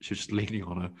it. She was just leaning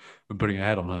on her and putting her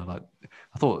head on her. Like,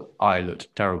 I thought I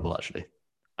looked terrible, actually.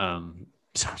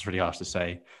 Sounds really harsh to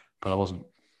say, but I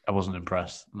wasn't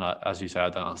impressed. And as you say, I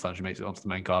don't understand she makes it onto the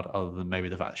main card, other than maybe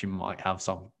the fact that she might have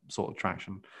some sort of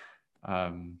traction.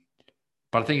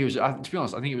 But I think it was, to be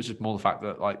honest, I think it was just more the fact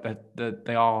that like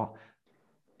they are,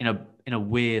 in a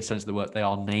weird sense of the word, they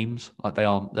are names. Like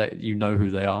you know who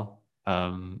they are.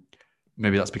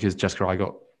 Maybe that's because Jessica I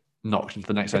got knocked into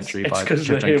the next entry by because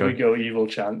the "Here we go" evil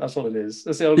chant. That's what it is.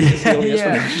 That's the only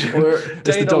explanation.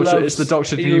 It's the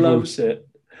Doctor He Evil. Loves it.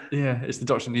 Yeah, it's the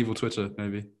Doctor Evil Twitter.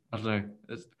 Maybe I don't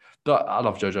know. But I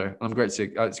love JoJo. And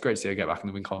it's great to see her get back in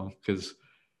the win column, because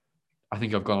I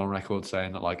think I've gone on record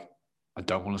saying that like I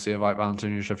don't want to see her fight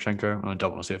Valentina Shevchenko, and I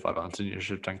don't want to see her fight Valentina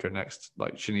Shevchenko next.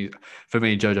 Like for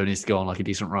me, JoJo needs to go on like a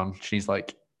decent run. She needs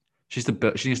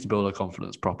to build her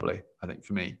confidence properly. I think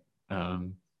for me.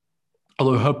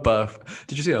 Although her burp,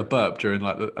 did you see her burp during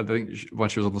I think when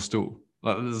she was on the stool?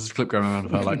 Like there's a clip going around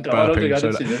of her like burping. I don't think I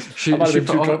did see this. I might have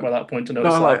been too drunk by that point to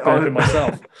notice burping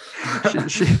myself.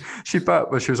 she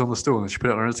burped when she was on the stool, and she put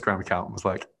it on her Instagram account and was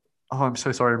like, "Oh, I'm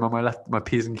so sorry, Mum. I left my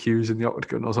P's and Q's in the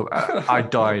octagon." Or something. I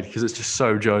died because it's just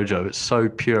so JoJo. It's so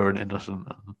pure and innocent.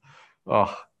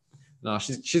 Oh no,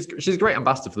 she's a great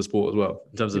ambassador for the sport as well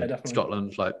in terms of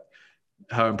Scotland. Like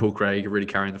her and Paul Craig are really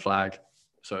carrying the flag.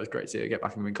 So it's great to see her get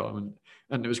back in the win column,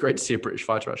 and it was great to see a British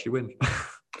fighter actually win.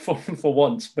 for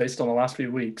once, based on the last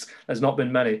few weeks, there's not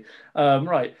been many.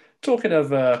 Right, talking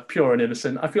of pure and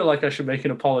innocent, I feel like I should make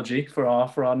an apology for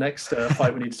our next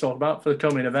fight we need to talk about for the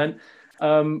co-main event.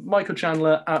 Michael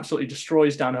Chandler absolutely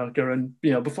destroys Dan Hooker, and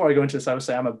before I go into this, I would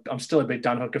say I'm still a big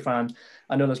Dan Hooker fan.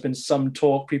 I know there's been some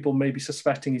talk, people maybe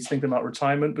suspecting he's thinking about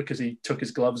retirement because he took his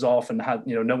gloves off and had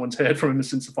no one's heard from him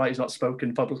since the fight. He's not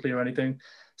spoken publicly or anything.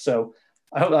 So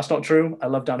I hope that's not true. I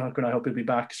love Dan Hooker and I hope he'll be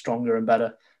back stronger and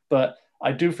better. But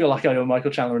I do feel like I owe Michael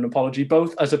Chandler an apology,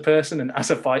 both as a person and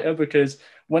as a fighter, because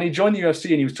when he joined the UFC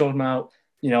and he was talking about,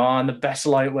 I'm the best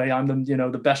lightweight, I'm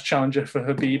the best challenger for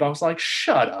Khabib, I was like,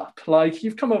 shut up. Like,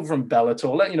 you've come over from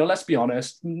Bellator. Let's be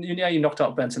honest. Yeah, you knocked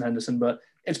out Benson Henderson, but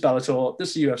it's Bellator.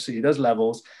 This is UFC. There's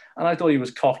levels. And I thought he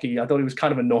was cocky. I thought he was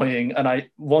kind of annoying. And I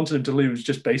wanted him to lose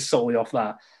just based solely off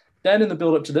that. Then in the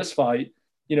build up to this fight,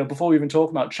 before we even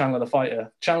talk about Chandler the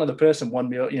fighter, Chandler the person won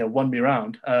me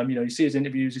around. You see his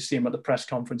interviews, you see him at the press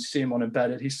conference, you see him on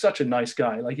Embedded. He's such a nice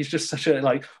guy. Like, he's just such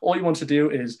all he wants to do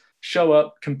is show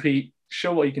up, compete,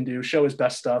 show what he can do, show his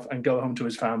best stuff, and go home to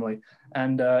his family.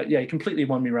 And he completely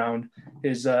won me around.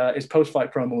 His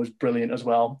post-fight promo was brilliant as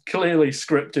well. Clearly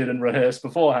scripted and rehearsed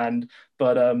beforehand,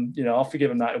 but I'll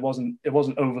forgive him that. It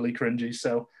wasn't overly cringy.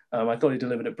 So I thought he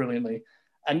delivered it brilliantly.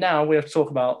 And now we have to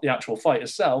talk about the actual fight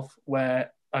itself,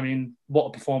 where, what a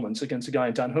performance against a guy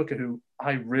in Dan Hooker who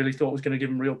I really thought was going to give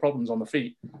him real problems on the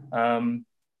feet.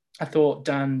 I thought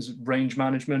Dan's range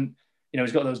management,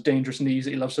 he's got those dangerous knees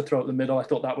that he loves to throw up the middle. I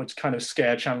thought that would kind of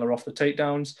scare Chandler off the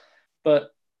takedowns.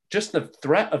 But just the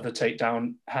threat of the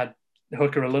takedown had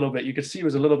Hooker a little bit. You could see he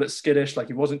was a little bit skittish, like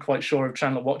he wasn't quite sure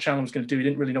of what Chandler was going to do. He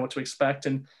didn't really know what to expect.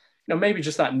 And, maybe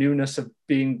just that newness of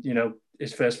being,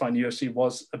 his first fight in the UFC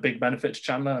was a big benefit to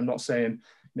Chandler. I'm not saying,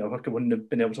 Hooker wouldn't have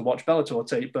been able to watch Bellator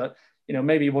tape, but,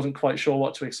 maybe he wasn't quite sure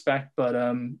what to expect. But,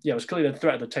 it was clearly the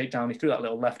threat of the takedown. He threw that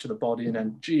little left to the body, and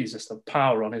then, Jesus, the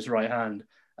power on his right hand.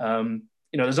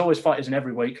 There's always fighters in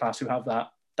every weight class who have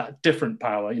that different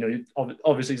power.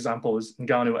 Obviously example is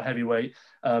Ngannou at heavyweight.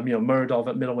 Muradov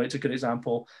at middleweight is a good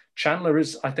example. Chandler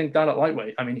is, I think, that at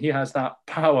lightweight. He has that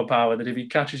power that if he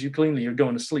catches you cleanly, you're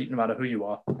going to sleep no matter who you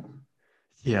are.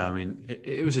 Yeah,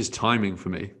 it was his timing for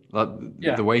me.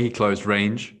 The way he closed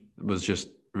range was just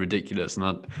ridiculous.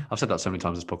 And I've said that so many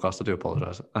times in this podcast. I do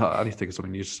apologize. I need to think of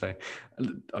something new to say.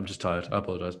 I'm just tired. I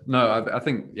apologize. No, I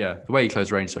think, the way he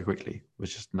closed range so quickly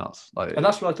was just nuts. And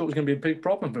that's what I thought was going to be a big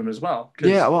problem for him as well.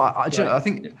 Yeah, well, I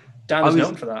think Dan is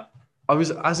known for that. I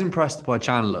was as impressed by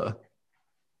Chandler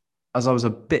as I was a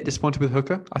bit disappointed with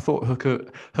Hooker. I thought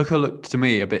Hooker looked to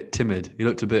me a bit timid. He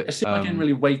looked a bit. It seemed like he didn't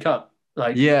really wake up.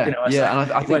 Like, and I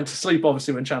think went to sleep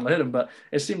obviously when Chandler hit him, but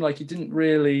it seemed like he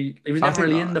was never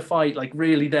really in the fight, like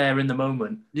really there in the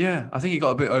moment. Yeah, I think he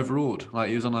got a bit overawed. Like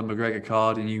he was on a McGregor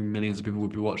card, and knew millions of people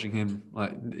would be watching him.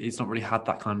 Like he's not really had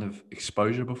that kind of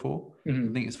exposure before. Mm-hmm.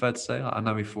 I think it's fair to say. Like, I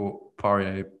know he fought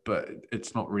Poirier, but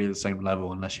it's not really the same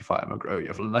level unless you fight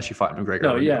McGregor. Unless you fight McGregor.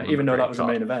 No, yeah, even though that was the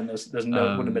main event, wouldn't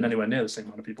have been anywhere near the same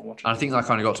amount of people watching. And I think that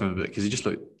kind of got to him a bit because he just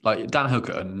looked like Dan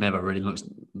Hooker never really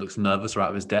looks nervous or out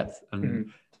of his depth,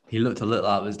 and he looked a little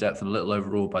out of his depth and a little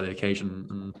overawed by the occasion.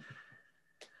 And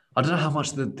I don't know how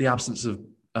much the absence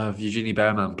of Eugenie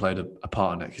Behrman played a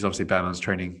part in it, because obviously Behrman's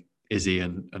training Izzy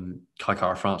and Kai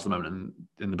Kara France at the moment and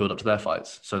in the build-up to their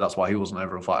fights. So that's why he wasn't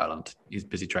over on Fight Island. He's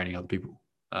busy training other people.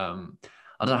 I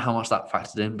don't know how much that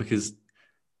factored in, because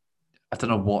I don't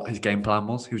know what his game plan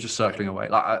was. He was just circling away.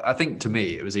 Like I think to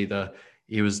me, it was either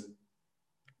he was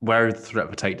wary of the threat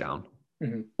of a takedown,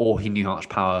 or he knew how much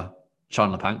power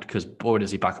Chandler packed, because boy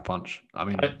does he back a punch. I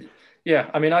mean,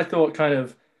 I thought kind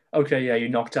of, okay, you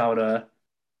knocked out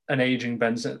an aging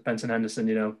Benson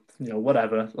Henderson,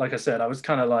 whatever. Like I said, I was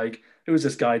kind of like, who is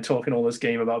this guy talking all this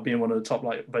game about being one of the top,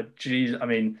 but geez, I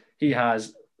mean, he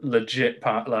has legit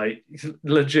power.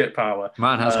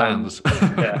 Man has hands.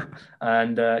 Yeah,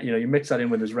 and you mix that in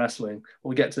with his wrestling.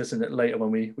 We'll get to this later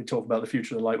when we talk about the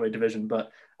future of the lightweight division,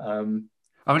 but.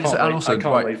 I mean, I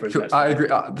can't wait for his next I agree.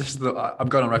 I'm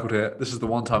going on record here. This is the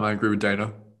one time I agree with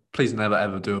Dana. Please never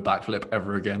ever do a backflip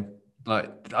ever again.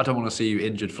 Like, I don't want to see you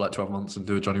injured for like 12 months and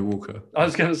do a Johnny Walker. I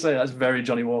was going to say that's very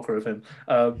Johnny Walker of him.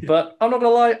 But I'm not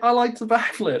going to lie, I liked the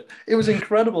backflip. It was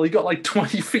incredible. He got like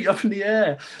 20 feet up in the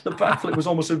air. The backflip was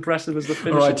almost impressive as the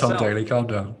finish. All right, itself. Tom Daly, calm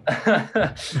down.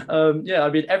 I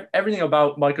mean, everything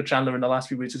about Michael Chandler in the last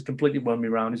few weeks has completely won me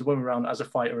around. He's won me around as a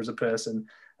fighter, as a person.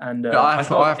 And I have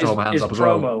to hold my hands up as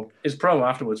well. His promo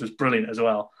afterwards was brilliant as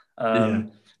well.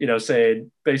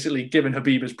 Saying, basically giving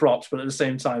Habib his props, but at the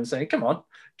same time saying, come on,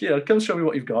 come show me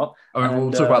what you've got. I mean,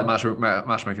 we'll talk about the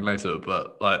matchmaking later,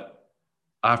 but like,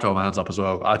 I have to hold my hands up as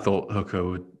well. I thought Hooker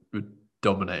would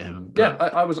dominate him. But... Yeah,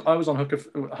 I was on Hooker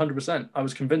 100%. I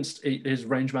was convinced his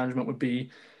range management would be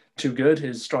too good,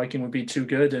 his striking would be too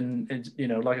good, and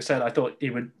like I said, I thought he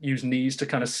would use knees to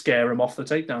kind of scare him off the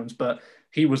takedowns, but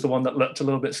he was the one that looked a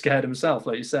little bit scared himself,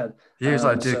 like you said. Yeah, he's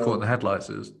like a deer caught in the headlights.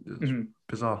 It was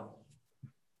bizarre.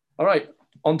 All right,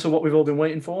 on to what we've all been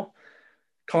waiting for.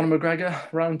 Conor McGregor,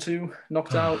 round 2,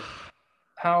 knocked out.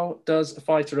 How does a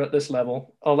fighter at this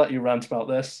level, I'll let you rant about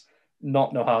this,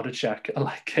 not know how to check a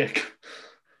leg kick?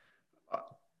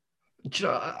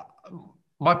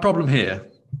 My problem here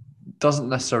doesn't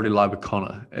necessarily lie with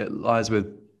Conor. It lies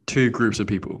with two groups of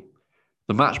people.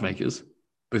 The matchmakers,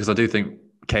 because I do think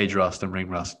cage rust and ring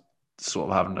rust sort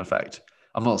of have an effect.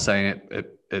 I'm not saying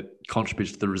it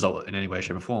contributes to the result in any way,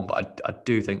 shape, or form, but I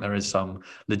do think there is some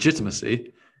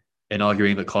legitimacy in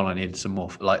arguing that Conor needed some more,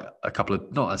 like a couple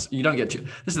of, this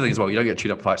is the thing as well, you don't get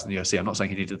chewed up fights in the UFC. I'm not saying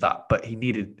he needed that, but he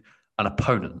needed an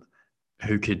opponent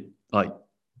who could like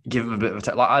give him a bit of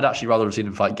a, I'd actually rather have seen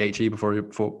him fight Gaethje before he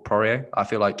fought Poirier. I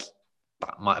feel like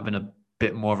that might have been a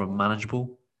bit more of a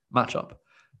manageable matchup.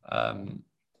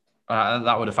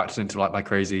 That would have factored into like my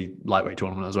crazy lightweight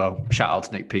tournament as well. Shout out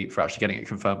to Nick Pete for actually getting it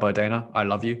confirmed by Dana. I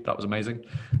love you. That was amazing.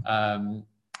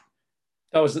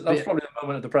 That was probably the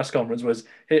moment at the press conference, was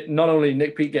not only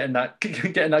Nick Pete getting that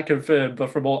confirmed, but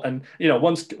from all, and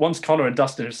once Conor and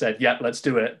Dustin have said, "Yeah, let's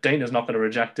do it," Dana's not going to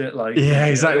reject it. Like, yeah,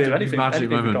 exactly. Do anything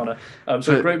for Conor.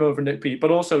 So a great moment for Nick Pete,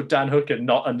 but also Dan Hooker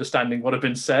not understanding what had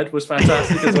been said was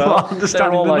fantastic as well.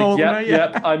 They're all like,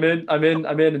 "Yep, I'm in,"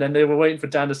 and then they were waiting for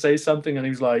Dan to say something, and he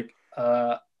was like,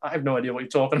 "I have no idea what you're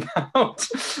talking about."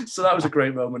 So that was a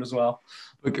great moment as well.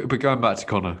 But going back to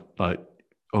Conor,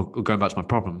 or going back to my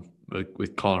problem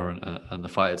with Conor and the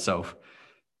fight itself,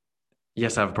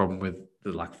 yes, I have a problem with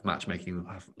the lack of matchmaking,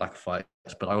 lack of fights,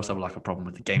 but I also have a problem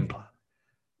with the game plan.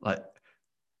 Like,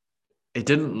 it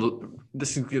didn't look.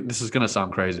 This is going to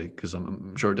sound crazy because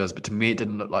I'm sure it does, but to me, it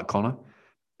didn't look like Conor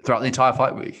throughout the entire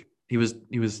fight week. He was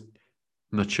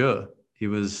mature. He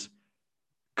was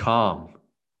calm.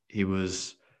 He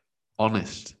was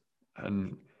honest,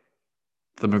 and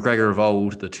the McGregor of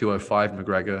old, the 205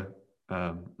 McGregor,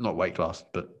 not weight class,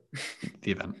 but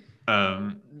the event.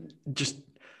 Just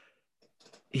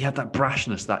he had that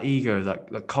brashness, that ego,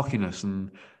 that cockiness,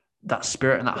 and that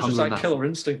spirit and that It's hunger. just And that that killer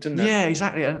instinct, isn't it? Yeah,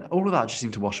 exactly. And all of that just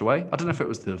seemed to wash away. I don't know if it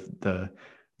was the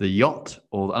yacht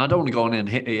and I don't want to go on and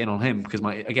hit in on him because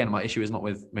my issue is not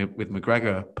with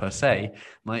McGregor per se.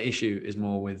 My issue is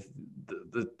more with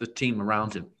the team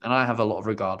around him. And I have a lot of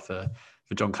regard for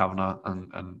John Kavanagh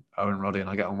and Owen Roddy, and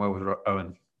I get on well with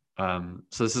Owen.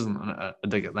 So this isn't a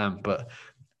dig at them, but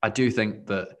I do think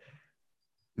that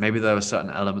maybe there were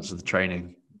certain elements of the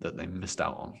training that they missed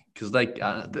out on because they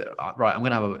right. I'm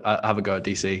gonna have a go at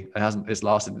DC. It's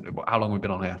lasted. How long have we been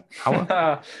on here?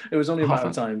 Hour? It was only a matter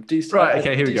of time. DC, right.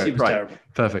 Okay. Here we go. DC was terrible.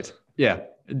 Perfect. Yeah.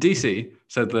 DC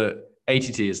said that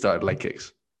ATT has started leg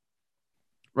kicks.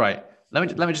 Right. Let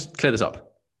me just clear this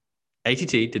up. ATT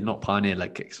did not pioneer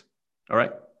leg kicks. All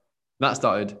right. That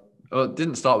started. Well, it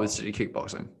didn't start with city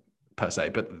kickboxing per se,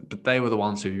 but they were the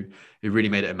ones who really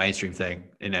made it a mainstream thing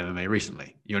in MMA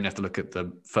recently. You only have to look at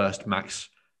the first Max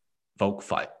Volk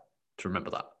fight to remember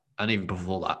that. And even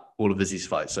before that, all of Izzy's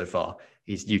fights so far,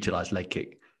 he's utilized leg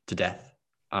kick to death.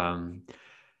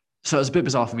 So it's a bit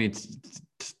bizarre for me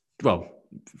well,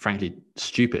 frankly,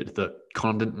 stupid that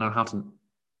Conor didn't know how to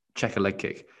check a leg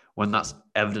kick when that's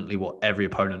evidently what every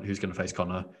opponent who's going to face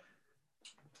Conor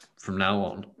from now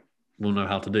on will know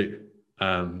how to do.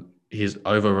 He's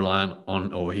over-reliant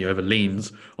on, or he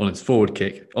over-leans on his forward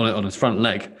kick, on his front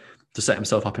leg to set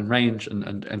himself up in range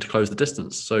and to close the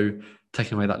distance. So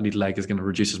taking away that lead leg is going to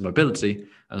reduce his mobility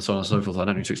and so on and so forth. I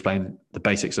don't need to explain the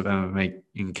basics of MMA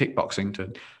in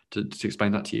kickboxing to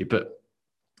explain that to you. But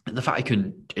the fact he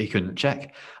couldn't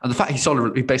check, and the fact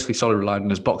he basically solely relied on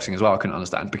his boxing as well, I couldn't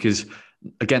understand, because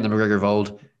again, the McGregor of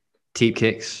old, teep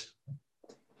kicks,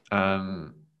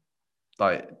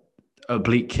 like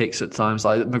oblique kicks at times.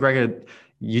 Like McGregor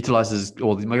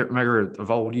McGregor of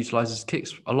old utilizes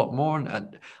kicks a lot more, and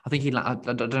I think I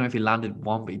don't know if he landed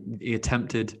one, but he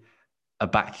attempted a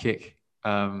back kick,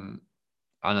 and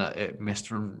it missed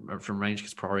from range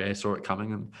because Poirier saw it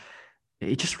coming, and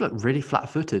he just looked really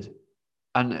flat-footed.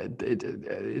 And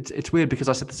it's weird because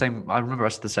I said the same. I remember I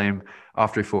said the same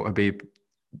after he fought Habib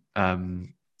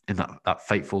in that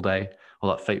fateful day or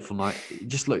that fateful night. He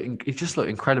just looked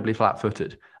incredibly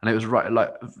flat-footed, and it was right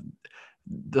like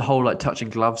the whole like touching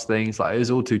gloves things. Like it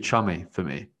was all too chummy for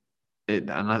me. And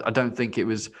I don't think it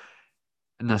was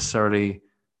necessarily.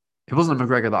 It wasn't a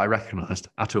McGregor that I recognised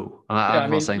at all. And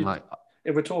I'm not saying like.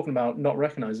 If we're talking about not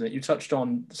recognising it, you touched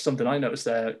on something I noticed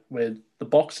there with the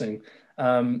boxing.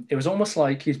 It was almost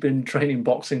like he's been training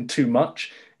boxing too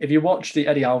much. If you watch the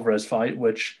Eddie Alvarez fight,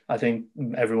 which I think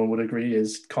everyone would agree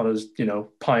is Conor's,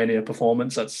 pioneer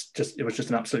performance, it was just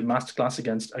an absolute masterclass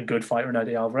against a good fighter in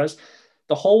Eddie Alvarez.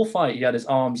 The whole fight, he had his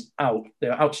arms out. They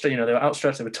were outstretched. They were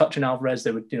outstretched. They were touching Alvarez.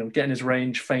 They were, getting his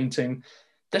range, feinting.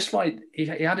 This fight, he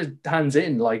had his hands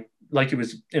in like he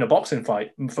was in a boxing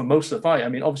fight for most of the fight. I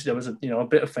mean, obviously there was a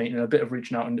bit of feinting, a bit of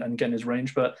reaching out and getting his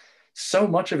range, but so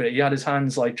much of it, he had his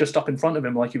hands like just up in front of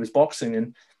him like he was boxing,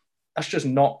 and that's just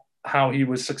not how he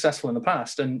was successful in the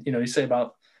past. And you say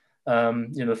about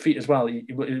the feet as well. He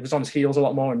was on his heels a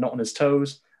lot more and not on his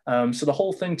toes. So the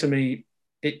whole thing to me,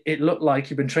 it looked like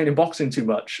he'd been training boxing too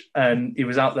much, and he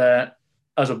was out there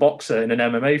as a boxer in an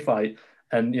MMA fight.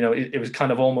 And it was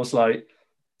kind of almost like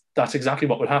that's exactly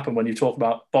what would happen when you talk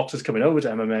about boxers coming over to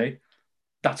MMA.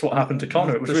 That's what happened to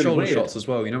Conor. It was really shoulder weird. shots as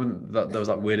well. When there was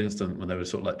that weird incident when they were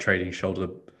sort of like trading shoulder.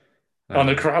 And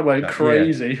the crowd went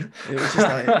crazy. Yeah. It was just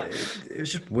like it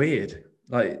was just weird.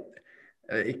 Like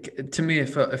to me, it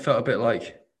felt a bit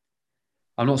like.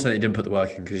 I'm not saying he didn't put the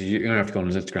work in, because you don't have to go on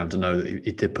his Instagram to know that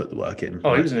he did put the work in. Oh,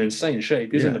 right? He was in insane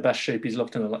shape. He was in the best shape he's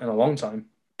looked in a long time.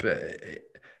 But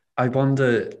I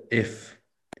wonder if.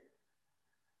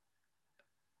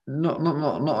 Not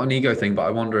an ego thing, but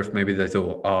I wonder if maybe they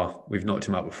thought, we've knocked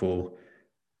him out before.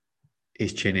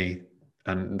 He's chinny,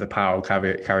 and the power will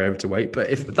carry over to weight. But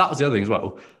if that was the other thing as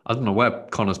well, I don't know where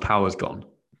Conor's power's gone,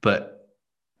 but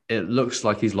it looks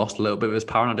like he's lost a little bit of his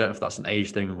power. And I don't know if that's an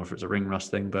age thing or if it's a ring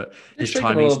rust thing. But his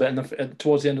timing a little bit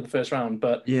towards the end of the first round.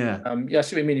 But yeah, I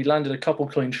see what you mean. He landed a couple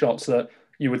clean shots that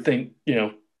you would think,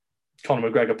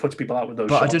 Conor McGregor puts people out with those.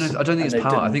 But shots. I don't think it's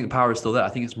power. I think the power is still there. I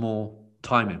think it's more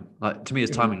timing. Like to me,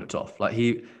 his timing looked off. Like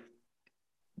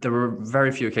there were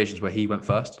very few occasions where he went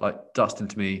first. Like Dustin,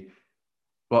 to me,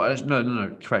 well,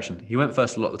 no, correction. He went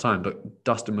first a lot of the time, but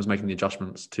Dustin was making the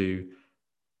adjustments to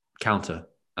counter.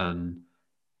 And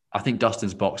I think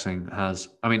Dustin's boxing has.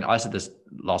 I mean, I said this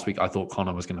last week. I thought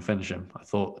Conor was going to finish him.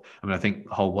 I think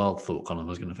the whole world thought Conor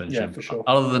was going to finish him. Yeah, for sure.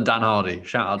 Other than Dan Hardy,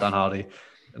 shout out Dan Hardy.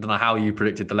 I don't know how you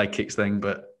predicted the leg kicks thing,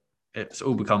 but it's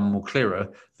all become more clearer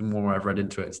the more I've read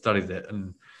into it and studied it.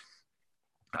 And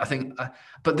I think,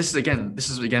 but this is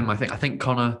again my thing. I think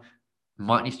Conor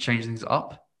might need to change things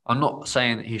up. I'm not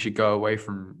saying that he should go away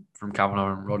from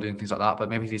Kavanaugh and Roddy and things like that, but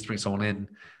maybe he needs to bring someone in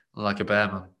like a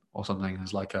Bearman or something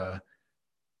as like an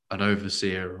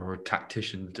overseer or a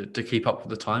tactician to keep up with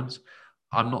the times.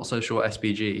 I'm not so sure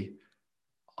SBG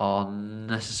are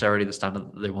necessarily the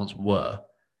standard that they once were.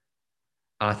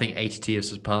 And I think ATT has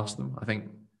surpassed them. I think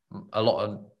a lot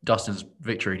of Dustin's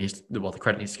victory the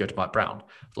credit needs to go to Mike Brown.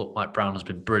 I thought Mike Brown has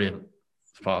been brilliant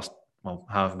the past,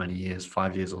 however many years,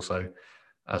 5 years or so,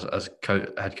 as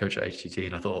head coach at HTT.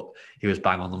 And I thought he was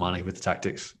bang on the money with the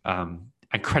tactics. And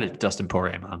credit to Dustin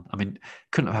Poirier, man. I mean,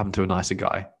 couldn't have happened to a nicer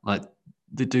guy. Like,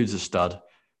 the dude's a stud.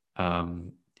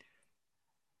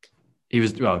 He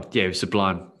was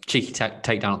sublime. Cheeky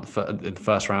takedown in the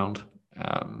first round.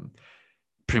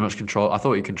 Pretty much control. I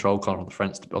thought he controlled Conor on the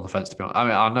fence. To be honest, I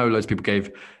mean, I know loads of people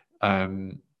gave.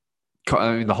 All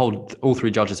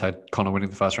three judges had Conor winning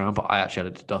the first round, but I actually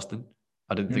had it to Dustin.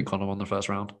 I didn't think Conor won the first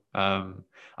round. I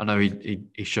know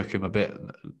he shook him a bit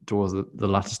towards the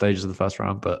latter stages of the first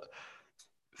round, but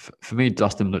for me,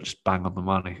 Dustin looked just bang on the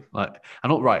money. Like,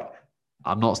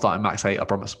 I'm not starting Max 8, I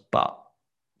promise, but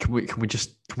can we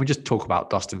just talk about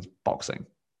Dustin's boxing?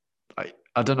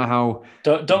 I don't know how.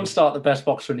 Don't start the best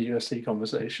boxer in the UFC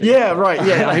conversation. Yeah, right.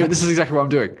 Yeah, this is exactly what I'm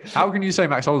doing. How can you say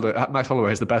Max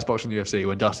Holloway is the best boxer in the UFC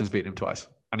when Dustin's beaten him twice,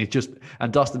 and Dustin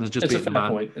has just beaten the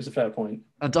man? It's a fair point.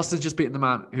 And Dustin's just beaten the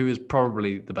man who is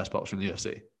probably the best boxer in the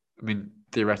UFC. I mean,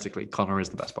 theoretically, Conor is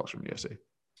the best boxer in the UFC.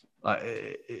 Like,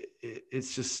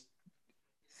 it's just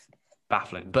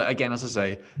baffling. But again, as I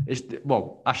say,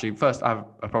 first I have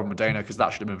a problem with Dana because that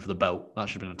should have been for the belt. That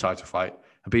should have been a title fight.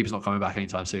 Khabib's not coming back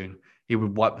anytime soon. He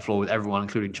would wipe the floor with everyone,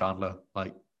 including Chandler.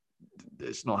 Like,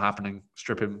 it's not happening.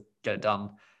 Strip him, get it done.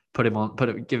 Give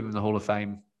him the Hall of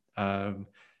Fame.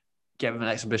 Give him an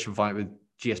exhibition fight with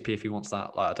GSP if he wants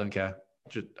that. Like, I don't care.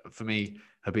 Just, for me,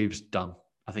 Khabib's done.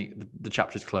 I think the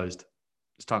chapter's closed.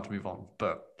 It's time to move on.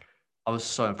 But I was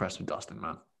so impressed with Dustin,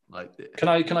 man. Like, can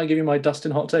I give you my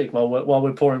Dustin hot take while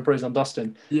we're pouring praise on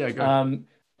Dustin? Yeah, go.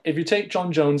 If you take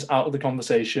John Jones out of the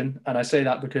conversation, and I say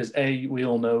that because A, we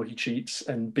all know he cheats,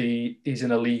 and B, he's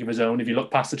in a league of his own. If you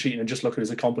look past the cheating and just look at his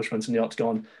accomplishments in the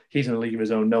octagon, he's in a league of his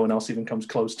own. No one else even comes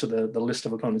close to the list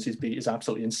of opponents he's beat. Is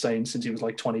absolutely insane since he was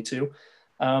like 22.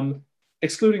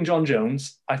 Excluding John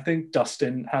Jones, I think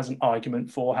Dustin has an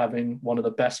argument for having one of the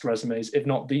best resumes, if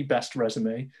not the best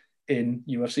resume, in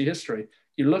UFC history.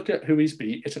 You look at who he's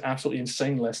beat, it's an absolutely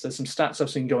insane list. There's some stats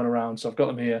I've seen going around, so I've got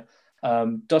them here.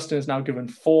 Dustin has now given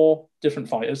 4 different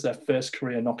fighters their first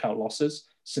career knockout losses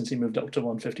since he moved up to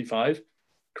 155.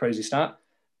 Crazy stat.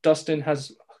 Dustin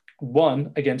has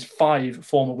won against 5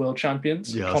 former world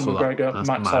champions: Conor McGregor,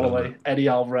 Max Holloway, Eddie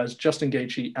Alvarez, Justin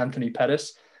Gaethje, Anthony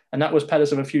Pettis. And that was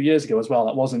Pettis of a few years ago as well.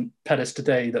 That wasn't Pettis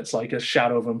today that's like a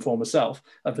shadow of his former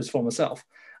self.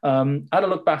 I had a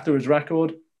look back through his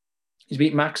record. He's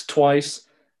beat Max twice.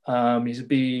 He's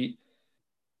beat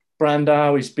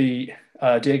Brandao. He's beat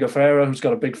Diego Ferreira, who's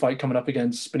got a big fight coming up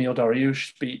against Beneil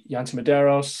Dariush. Beat Yancy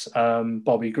Medeiros,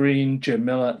 Bobby Green, Jim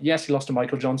Miller. Yes, he lost to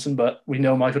Michael Johnson, but we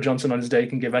know Michael Johnson on his day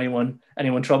can give anyone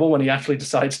trouble when he actually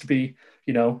decides to be,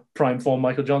 prime form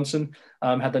Michael Johnson.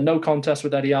 Had the no contest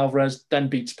with Eddie Alvarez, then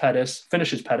beats Pettis,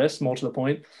 finishes Pettis, more to the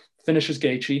point, finishes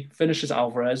Gaethje, finishes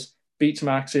Alvarez, beats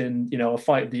Max in, a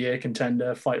fight of the year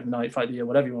contender, fight of the night, fight of the year,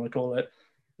 whatever you want to call it.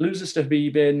 Loses to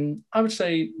Khabib in, I would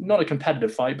say, not a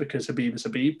competitive fight because Khabib is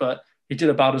Khabib, but he did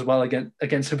about as well against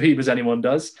Khabib as anyone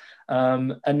does.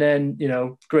 And then,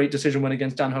 great decision win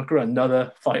against Dan Hooker,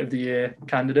 another fight of the year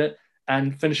candidate,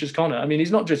 and finishes Conor. I mean,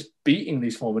 he's not just beating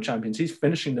these former champions, he's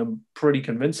finishing them pretty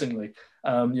convincingly.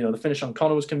 The finish on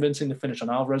Conor was convincing, the finish on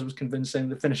Alvarez was convincing,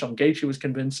 the finish on Gaethje was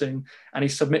convincing, and he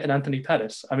submitted Anthony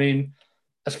Pettis. I mean,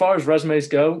 as far as resumes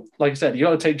go, like I said, you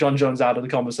got to take John Jones out of the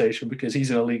conversation because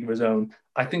he's in a league of his own.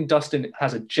 I think Dustin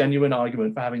has a genuine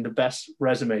argument for having the best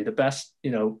resume, the best,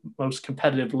 most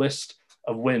competitive list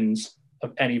of wins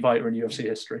of any fighter in UFC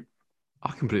history.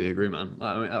 I completely agree, man.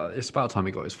 I mean, it's about time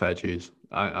he got his fair dues.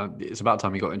 It's about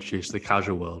time he got introduced to the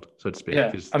casual world, so to speak.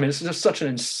 Yeah, I mean, it's just such an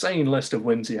insane list of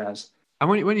wins he has. And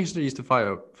when he used to fight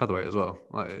at featherweight as well,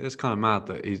 like, it's kind of mad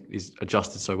that he's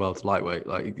adjusted so well to lightweight.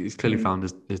 Like, he's clearly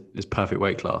found his perfect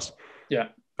weight class. Yeah.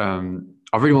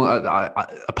 I really want.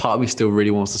 A part of me still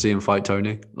really wants to see him fight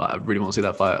Tony. Like, I really want to see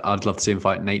that fight. I'd love to see him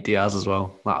fight Nate Diaz as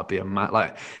well. That'd be a mad.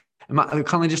 Like,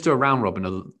 can't they just do a round robin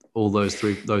of all those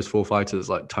 4 fighters,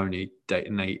 like Tony,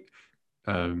 Nate,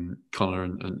 Conor,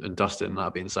 and Dustin?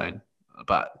 That'd be insane.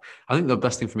 But I think the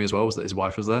best thing for me as well was that his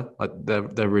wife was there. Like,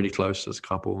 they're really close as a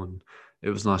couple, and it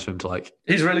was nice for him to like.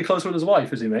 He's really close with his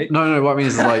wife, is he, mate? No. What I mean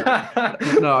is like,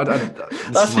 no.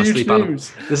 That's huge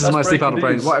news. This is my sleep out of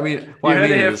brain. What I mean, you heard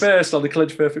it here first on the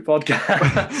Clinch Perfect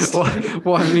podcast.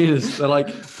 what I mean is they're like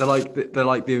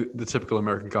the typical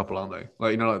American couple, aren't they?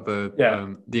 Like like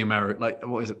the American, like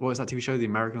what is that TV show, The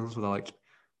Americans, where they're like,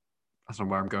 I don't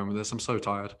know where I'm going with this. I'm so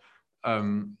tired.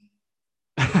 No,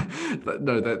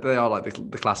 they are like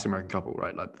the classic American couple,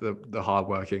 right? Like the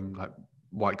hardworking, like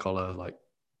white collar, like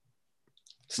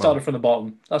started from the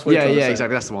bottom. That's what. Yeah,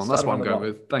 exactly. That's the one. That's what I'm going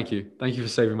with. Thank you for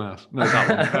saving my ass. No,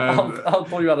 that one. I'll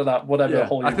pull you out of that whatever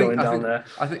hole you're going down there.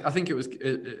 I think it was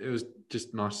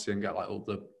just nice to see him get like all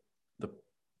the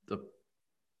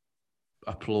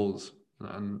applause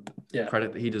and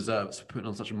credit that he deserves for putting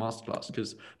on such a masterclass.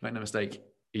 Because make no mistake,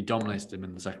 he dominated him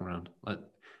in the second round. Like,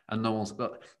 and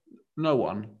no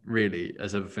one really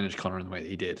has ever finished Conor in the way that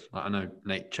he did. Like, I know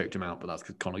Nate choked him out, but that's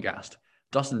because Conor gassed.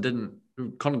 Conor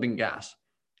didn't gas.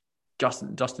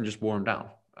 Dustin just wore him down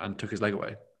and took his leg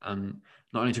away. And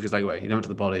not only took his leg away, he then went to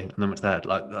the body and then went to the head.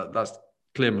 Like that's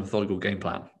clear, methodical game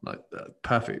plan. Like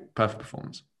perfect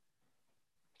performance.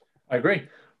 I agree.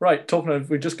 Right,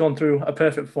 we've just gone through a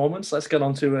perfect performance. Let's get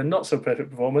on to a not so perfect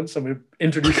performance, and we're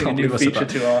introducing a new feature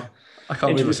to our. I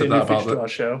can't believe I said that about our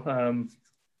show.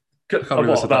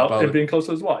 About him being close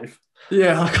to his wife?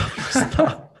 Yeah, I can't believe I said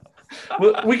that.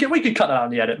 Well, we could cut that out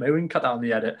in the edit, mate. We can cut that out in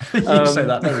the edit. You can say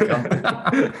that. There we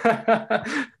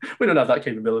go. We don't have that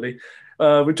capability.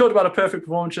 We talked about a perfect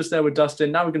performance just there with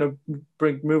Dustin. Now we're going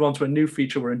to move on to a new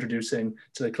feature we're introducing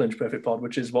to the Clinch Perfect Pod,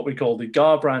 which is what we call the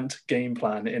Garbrandt Game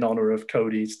plan in honor of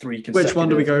Cody's 3 consecutive. Which one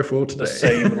do we go for today? The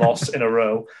same loss in a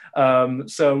row.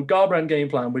 So Garbrandt Game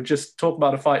plan, we just talk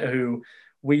about a fighter who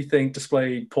we think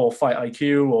displayed poor fight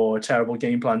IQ or a terrible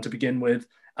game plan to begin with.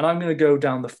 And I'm going to go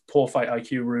down the poor fight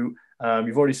IQ route.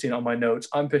 You've already seen it on my notes.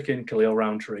 I'm picking Khalil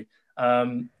Roundtree.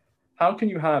 How can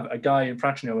you have a guy in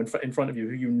Pratchino in front of you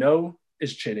who you know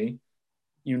is chinny,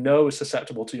 you know is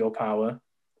susceptible to your power,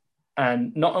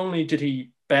 and not only did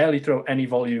he barely throw any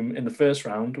volume in the first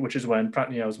round, which is when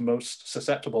Pratchino is most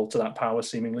susceptible to that power,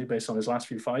 seemingly, based on his last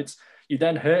few fights, you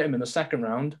then hurt him in the second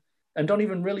round and don't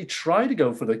even really try to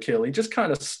go for the kill. He just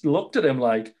kind of looked at him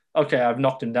like, okay, I've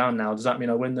knocked him down now. Does that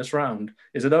mean I win this round?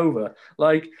 Is it over?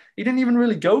 Like, he didn't even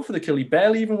really go for the kill. He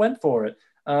barely even went for it.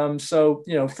 So,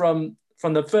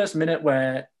 from the first minute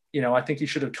where, I think he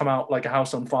should have come out like a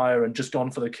house on fire and just gone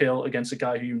for the kill against a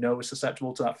guy who is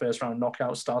susceptible to that first round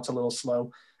knockout, starts a little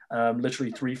slow,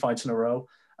 literally 3 fights in a row,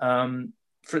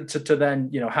 to then,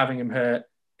 having him hurt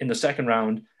in the second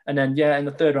round. And then, in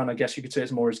the third round, I guess you could say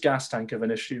it's more his gas tank of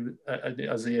an issue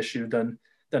as the issue than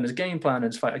his game plan and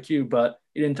his fight IQ, but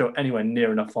he didn't throw anywhere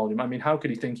near enough volume. I mean, how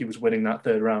could he think he was winning that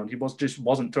third round? He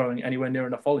wasn't throwing anywhere near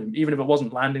enough volume. Even if it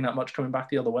wasn't landing that much coming back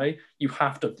the other way, you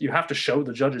have to show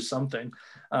the judges something.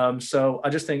 So I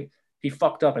just think he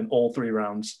fucked up in all 3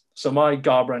 rounds. So my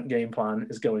Garbrandt game plan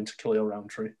is going to Khalil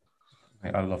Roundtree.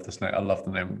 I love this name. I love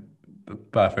the name.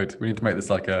 Perfect. We need to make this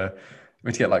we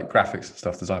need to get like graphics and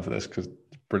stuff designed for this because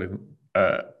it's brilliant.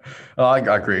 I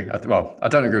agree. I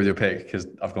don't agree with your pick because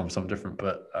I've gone for something different,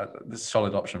 but this is a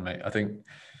solid option, mate. I think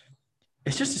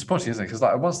it's just disappointing, isn't it? Because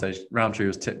at one stage, Roundtree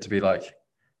was tipped to be like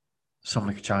someone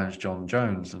who could challenge John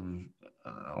Jones and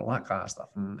all that kind of stuff,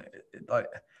 and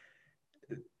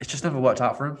it's just never worked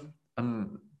out for him.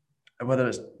 And whether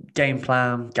it's game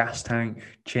plan, gas tank,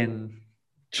 chin,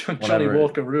 Johnny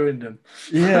Walker ruined him.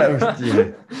 Yeah.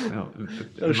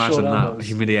 Imagine that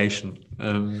humiliation.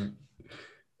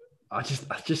 I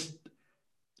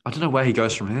don't know where he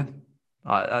goes from here.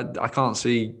 I can't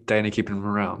see Dana keeping him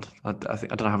around. I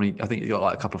think he's got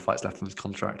like a couple of fights left in his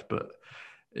contract, but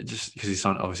it just because he's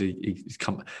signed. Obviously, he's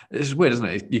come. It's weird, isn't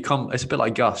it? It's a bit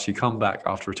like Gus. You come back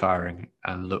after retiring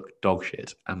and look dog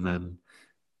shit, and then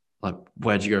like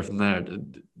where do you go from there?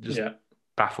 It just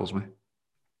baffles me.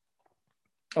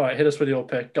 All right, hit us with your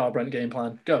pick. Garbrandt game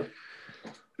plan. Go.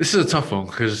 This is a tough one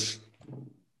because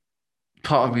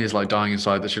part of me is like dying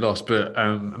inside that she lost, but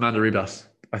Amanda Ribas,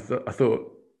 I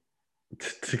thought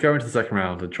to go into the second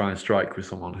round and try and strike with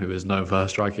someone who is known for her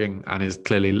striking and is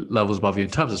clearly levels above you in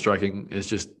terms of striking is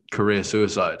just career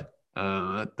suicide.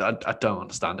 I don't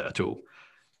understand it at all.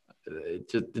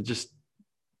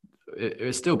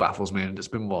 It still baffles me, and it's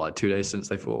been 2 days since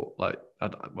they fought.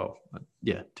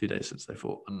 2 days since they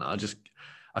fought, and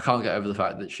I can't get over the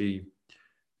fact that she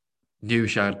knew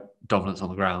she had dominance on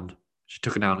the ground. She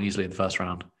took her down easily in the first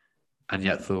round and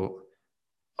yet thought,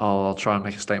 I'll try and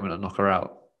make a statement and knock her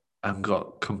out, and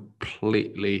got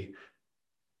completely,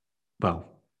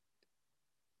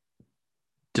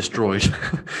 destroyed.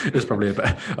 It's probably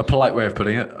a polite way of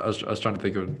putting it. I was trying to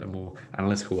think of a more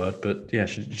analytical word, but yeah,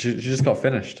 she just got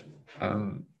finished.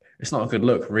 It's not a good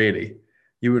look, really.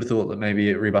 You would have thought that maybe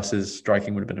Ribas's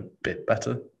striking would have been a bit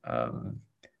better.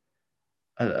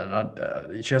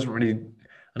 She hasn't really.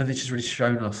 I don't think she's really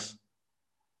shown us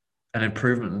an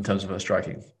improvement in terms of her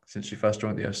striking since she first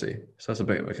joined the UFC. So that's a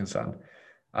bit of a concern.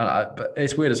 But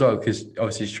it's weird as well because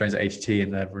obviously she trains at ATT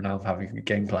and they're renowned for having good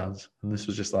game plans, and this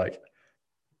was just like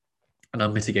an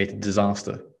unmitigated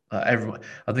disaster. Everyone,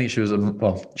 I think she was an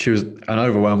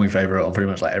overwhelming favorite on pretty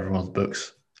much like everyone's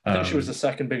books. I think she was the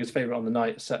second biggest favorite on the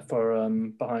night, except for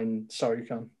behind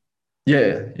Saryukan.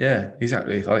 Yeah,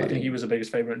 exactly. I think he was the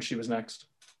biggest favorite, and she was next.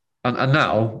 And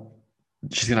now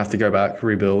she's gonna have to go back,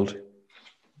 rebuild,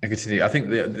 and continue. I think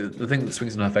the thing that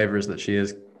swings in her favor is that she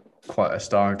is quite a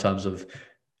star in terms of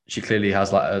she clearly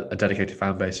has like a dedicated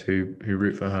fan base who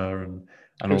root for her and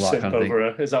all that kind of thing.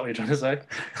 Her. Is that what you're trying to say?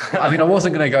 I mean, I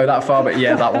wasn't going to go that far, but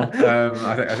yeah, that one.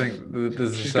 I think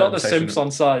there's she's got the simps on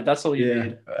side. That's all you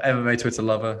need. MMA Twitter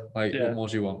lover. Like, what more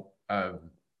do you want?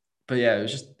 But yeah, it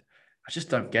was just I just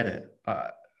don't get it.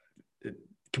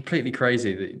 Completely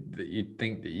crazy that you'd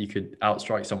think that you could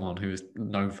outstrike someone who is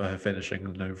known for her finishing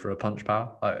and known for her punch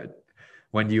power.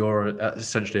 When you're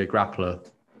essentially a grappler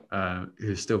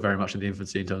who's still very much in the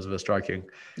infancy in terms of her striking.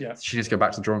 Yeah, she needs to go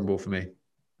back to the drawing board for me,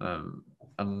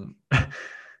 and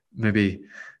maybe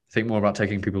think more about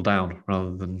taking people down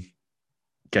rather than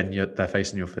getting their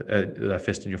fist in your face. Their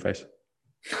face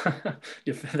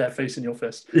in your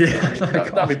fist. Yeah,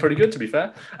 that'd be pretty good, to be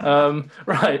fair.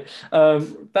 Right,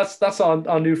 that's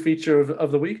our new feature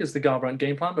of the week is the Garbrandt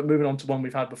game plan. But moving on to one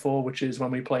we've had before, which is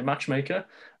when we play matchmaker.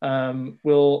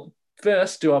 We'll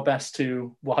first do our best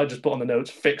to, I just put on the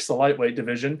notes, fix the lightweight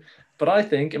division. But I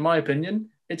think, in my opinion,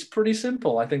 it's pretty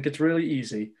simple. I think it's really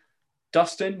easy.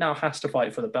 Dustin now has to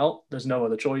fight for the belt. There's no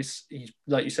other choice.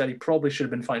 Like you said, he probably should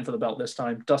have been fighting for the belt this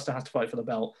time. Dustin has to fight for the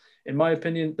belt. In my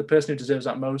opinion, the person who deserves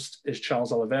that most is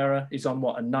Charles Oliveira. He's on,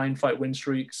 a 9-fight win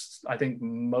streak. I think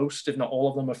most, if not all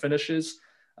of them, are finishes.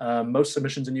 Most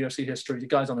submissions in UFC history. The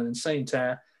guy's on an insane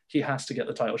tear. He has to get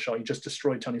the title shot. He just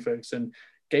destroyed Tony Ferguson.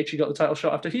 Gaethje got the title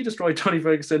shot after he destroyed Tony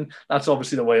Ferguson. That's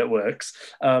obviously the way it works.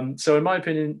 So in my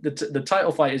opinion, the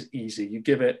title fight is easy. You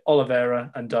give it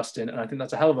Oliveira and Dustin, and I think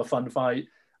that's a hell of a fun fight.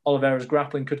 Oliveira's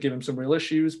grappling could give him some real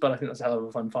issues, but I think that's a hell of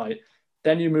a fun fight.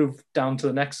 Then you move down to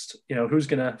the next, who's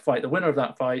going to fight the winner of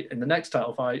that fight in the next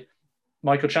title fight.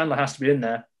 Michael Chandler has to be in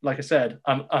there. Like I said,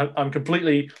 I'm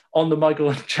completely on the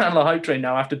Michael Chandler hype train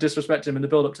now after disrespecting him in the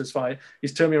build-up to this fight.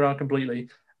 He's turned me around completely.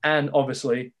 And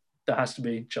obviously, there has to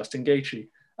be Justin Gaethje.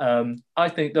 I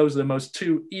think those are the most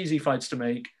two easy fights to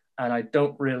make, and I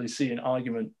don't really see an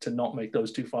argument to not make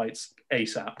those two fights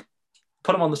ASAP.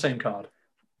 Put them on the same card.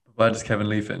 Where does Kevin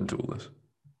Lee fit into all this?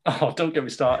 Oh, don't get me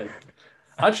started.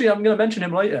 Actually, I'm going to mention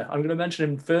him later. I'm going to mention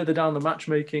him further down the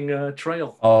matchmaking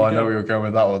trail. Oh, I know where you're going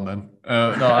with that one then.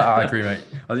 No, I agree, mate.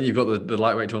 I think you've got the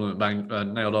lightweight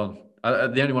tournament nailed on.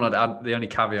 The only one I'd add, the only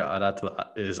caveat I'd add to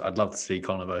that is I'd love to see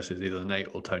Conor versus either Nate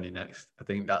or Tony next. I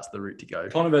think that's the route to go.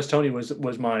 Conor versus Tony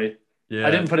was my. Yeah.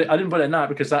 I didn't put it in that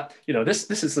because that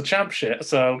this is the champ shit.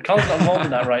 So Conor's not involved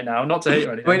in that right now. Not to hate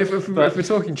or anything. Wait, if we're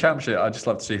talking champ shit, I'd just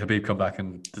love to see Khabib come back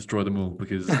and destroy them all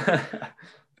because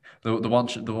the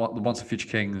once a future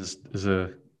king has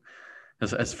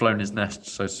flown his nest,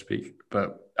 so to speak.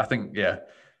 But I think it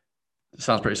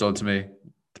sounds pretty solid to me.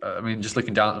 I mean, just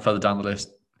looking further down the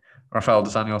list. Rafael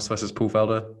dos Anjos versus Paul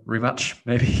Felder rematch,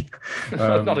 maybe.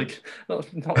 Not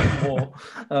more.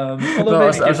 I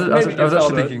was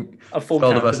actually thinking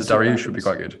Felder versus Dariush would be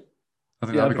quite good. I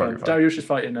think that'd be quite good. Dariush is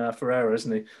fighting Ferreira,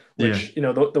 isn't he? Which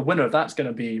the winner of that's going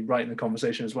to be right in the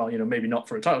conversation as well. Maybe not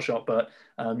for a title shot, but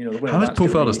the winner. How is Paul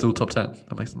Felder still top 10?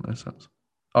 That makes no sense.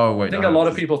 Oh wait, I think a lot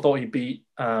of people thought he beat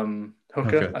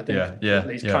Hooker. I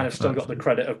think he's kind of still got the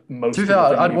credit of most. To be fair,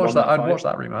 I'd watch that. I'd watch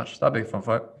that rematch. That'd be a fun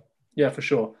fight. Yeah, for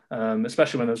sure.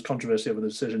 Especially when there was controversy over the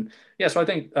decision. Yeah, so I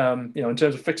think in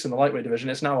terms of fixing the lightweight division,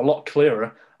 it's now a lot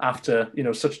clearer after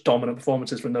such dominant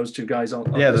performances from those two guys.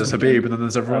 There's Khabib, and then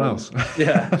there's everyone else. But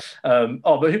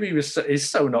Khabib is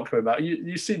so not clear about.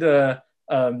 You see the.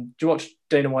 Do you watch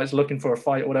Dana White's Looking for a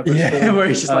Fight or whatever? Yeah, where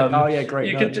he's just like, oh yeah,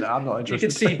 great. I'm not interested. You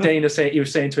could see Dana he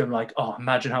was saying to him like, oh,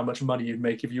 imagine how much money you'd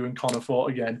make if you and Conor fought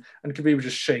again. And Khabib was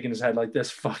just shaking his head like,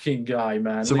 this fucking guy,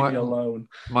 man, leave me alone.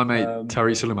 My mate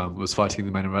Terry Suleiman was fighting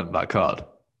the main event of that card,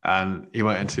 and he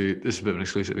went into this is a bit of an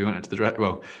exclusive. He went into Khabib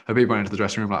went into the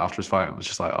dressing room after his fight and was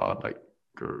just like,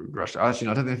 rushed. Actually,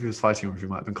 I don't know if he was fighting or if he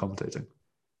might have been commentating.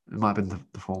 It might have been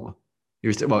the former. He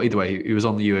was either way. He was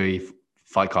on the UAE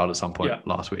fight card at some point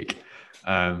last week.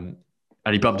 And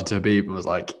he bumped into Khabib and was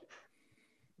like,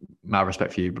 mad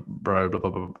respect for you, bro, blah,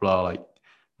 blah, blah, blah, like,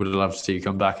 would have loved to see you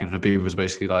come back. And Khabib was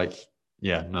basically like,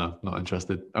 Yeah, no, not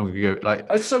interested. I'm gonna go like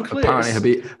It's so clear. apparently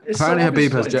Habib. It's so obvious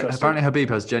he's not interested. Apparently Habib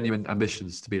has genuine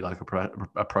ambitions to be like a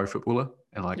pro footballer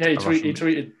in like Yeah, a he Russian.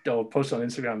 tweeted or posted on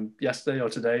Instagram yesterday or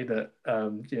today that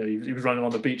he was running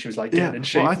on the beach. He was like getting Yeah,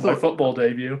 in well, shape for my football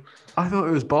debut. I thought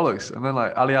it was bollocks, and then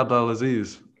like Ali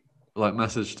Abdelaziz like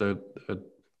messaged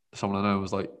someone I know and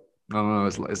was like, no,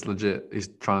 it's legit. He's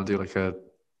trying to do like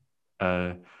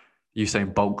a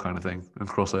Usain Bolt kind of thing and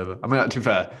crossover. I mean, to be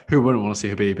fair, who wouldn't want to see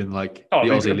Habib in like Oh,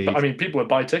 the Aussie league? I mean, people would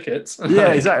buy tickets.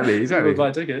 Yeah, exactly. People would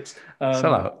buy tickets.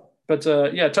 Sell out. But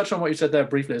yeah, touch on what you said there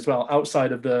briefly as well.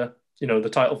 Outside of the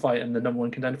title fight and the number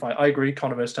one contender fight, I agree.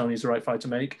 Conor versus Tony is the right fight to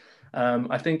make.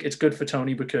 I think it's good for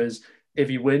Tony because if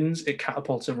he wins, it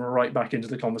catapults him right back into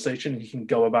the conversation. He can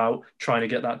go about trying to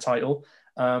get that title.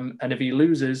 And if he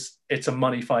loses, it's a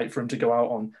money fight for him to go out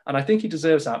on. And I think he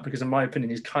deserves that because, in my opinion,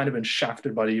 he's kind of been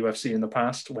shafted by the UFC in the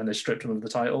past when they stripped him of the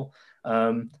title.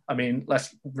 I mean,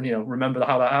 let's remember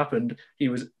how that happened. He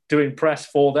was doing press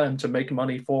for them to make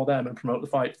money for them and promote the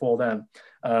fight for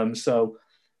them. So,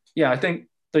 yeah, I think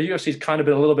the UFC's kind of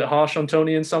been a little bit harsh on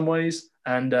Tony in some ways.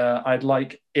 And I'd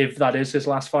like, if that is his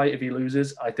last fight, if he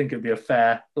loses, I think it'd be a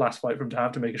fair last fight for him to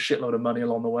have to make a shitload of money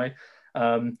along the way.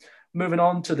 Moving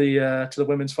on to the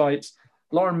women's fights,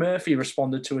 Lauren Murphy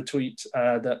responded to a tweet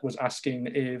that was asking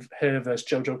if her versus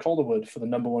Jojo Calderwood for the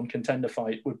number one contender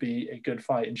fight would be a good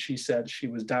fight, and she said she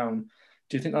was down.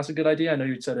 Do you think that's a good idea? I know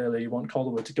you'd said earlier you want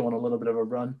Calderwood to go on a little bit of a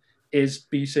run. Is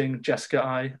beating Jessica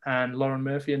Ai and Lauren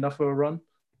Murphy enough of a run?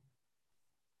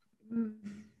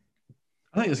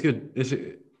 I think it's good. It's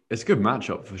a good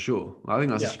matchup for sure. I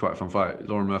think that's quite a fun fight.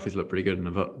 Lauren Murphy's looked pretty good in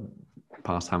the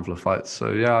past handful of fights,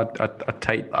 so yeah, I'd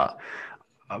take that.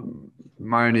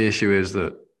 My only issue is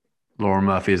that Lauren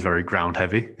Murphy is very ground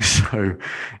heavy, so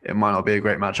it might not be a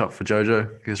great matchup for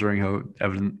Jojo considering her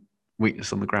evident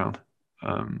weakness on the ground.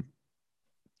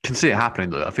 Can see it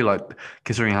happening though. I feel like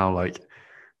considering how like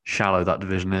shallow that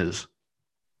division is,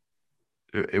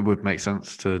 it would make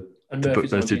sense to put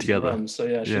those two together. Run, so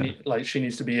yeah, she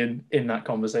needs to be in that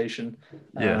conversation.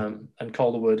 And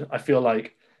Calderwood, I feel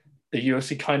like the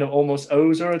UFC kind of almost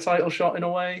owes her a title shot in a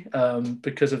way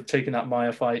because of taking that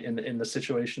Maya fight in the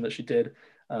situation that she did.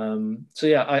 So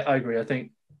yeah, I agree. I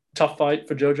think tough fight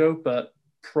for Jojo, but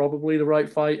probably the right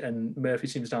fight, and Murphy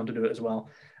seems down to do it as well.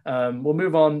 We'll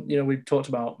move on. We've talked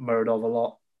about Muradov a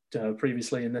lot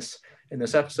previously in this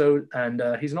episode, and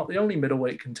he's not the only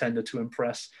middleweight contender to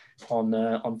impress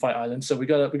on Fight Island. So we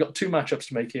got two matchups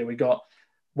to make here. We got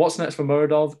what's next for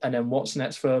Muradov, and then what's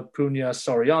next for Punia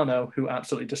Soriano, who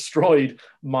absolutely destroyed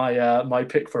my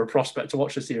pick for a prospect to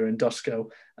watch this year in Dusko,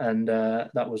 and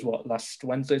that was last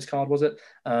Wednesday's card, was it?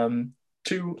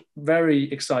 Two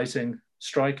very exciting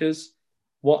strikers.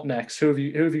 What next? Who have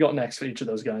you got next for each of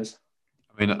those guys?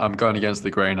 I mean, I'm going against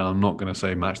the grain, and I'm not going to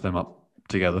say match them up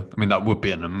together. I mean, that would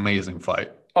be an amazing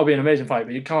fight. Oh, it'd be an amazing fight,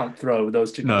 but you can't throw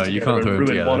those two guys together. You can't throw them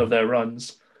together. One of their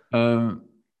runs.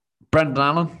 Brendan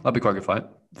Allen, that'd be quite a good fight.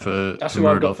 That's who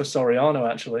Muradov. I've got for Soriano,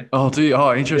 actually. Oh, do you?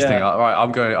 Oh, interesting. Yeah. Right,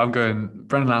 I'm going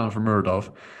Brendan Allen for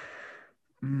Muradov.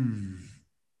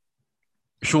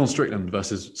 Sean Strickland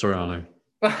versus Soriano.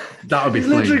 That would be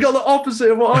funny. Literally got the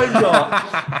opposite of what I've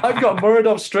got. I've got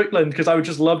Muradov Strickland because I would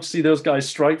just love to see those guys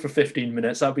strike for 15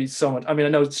 minutes. That'd be so much. I mean, I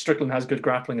know Strickland has good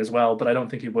grappling as well, but I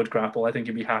don't think he would grapple. I think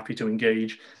he'd be happy to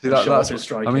engage and show off his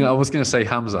striking. I mean, I was going to say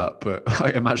Hamzat,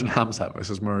 but imagine Hamzat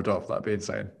versus Muradov. That'd be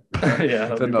insane.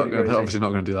 Yeah, they're obviously not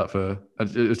going to do that for.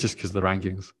 It's just because of the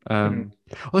rankings. Well,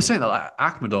 they're saying that like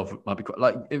Akhmedov might be quite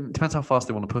like. It depends how fast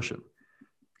they want to push him,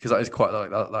 because that is quite like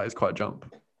that is quite a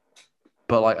jump.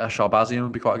 But like a Sharbazian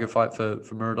would be quite a good fight for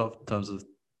Muradov in terms of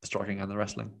the striking and the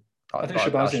wrestling. I think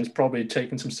Sharbazian's probably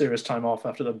taken some serious time off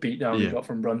after the beatdown he got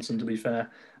from Brunson, to be fair.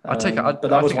 But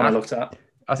that was one I looked at.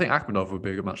 I think Akhmedov would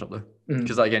be a good matchup though,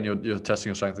 because again you're testing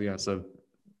your strength against a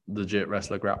legit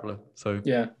wrestler grappler. So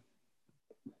yeah,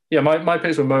 my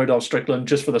picks were Muradov Strickland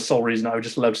just for the sole reason I would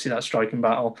just love to see that striking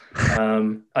battle.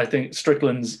 I think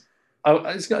Strickland's.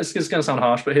 It's going to sound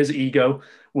harsh, but his ego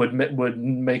would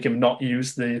make him not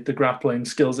use the grappling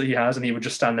skills that he has, and he would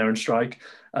just stand there and strike.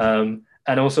 And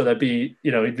also he'd be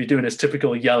doing his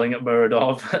typical yelling at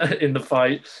Muradov in the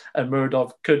fight, and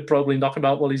Muradov could probably knock him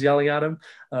out while he's yelling at him.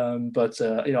 But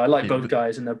I like both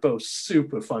guys, and they're both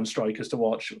super fun strikers to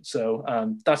watch. So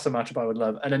that's the matchup I would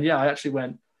love. And then I actually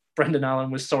went Brendan Allen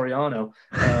with Soriano,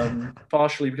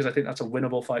 partially because I think that's a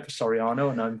winnable fight for Soriano,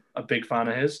 and I'm a big fan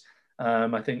of his.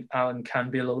 I think Allen can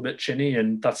be a little bit chinny,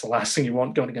 and that's the last thing you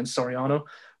want going against Soriano,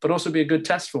 but also be a good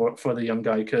test for the young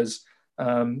guy because,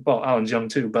 Allen's young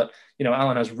too, but,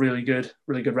 Allen has really good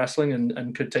wrestling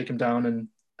and could take him down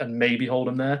and maybe hold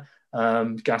him there.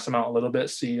 gas him out a little bit,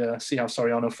 see how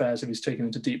Soriano fares if he's taken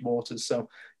into deep waters. So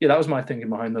yeah, that was my thinking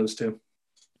behind those two.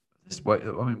 This weight,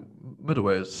 I mean,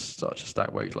 middleweight is such a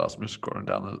stacked weight class. I'm just scrolling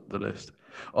down the list.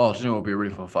 Oh, do you know what would be a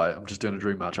really fun fight? I'm just doing a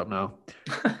dream matchup now.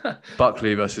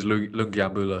 Buckley versus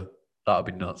Lungiambula. That would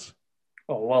be nuts.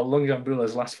 Oh, well,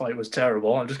 Lungiambula's last fight was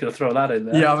terrible. I'm just going to throw that in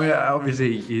there. Yeah, I mean,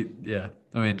 obviously, yeah.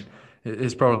 I mean,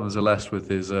 his problems are less with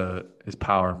his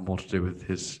power and more to do with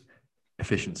his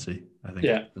efficiency, I think,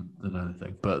 than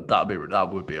anything. But that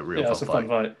would be a real fun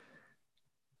fight.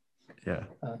 Yeah.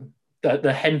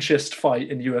 The henchest fight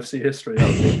in UFC history.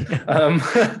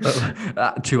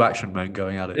 Two action men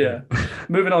going at it. Yeah.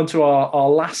 Moving on to our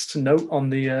last note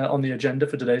on the agenda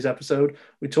for today's episode.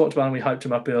 We talked about him, we hyped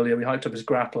him up earlier. We hyped up his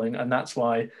grappling, and that's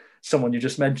why someone you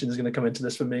just mentioned is going to come into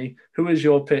this for me. Who is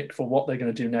your pick for what they're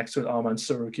going to do next with Ottman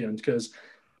Azaitar? Because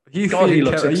are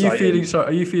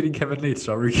you feeding Kevin Lee to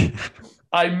Tsarukyan?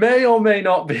 I may or may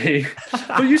not be,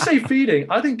 but you say feeding.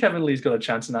 I think Kevin Lee's got a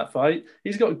chance in that fight.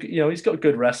 He's got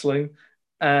good wrestling,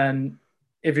 and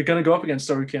if you're going to go up against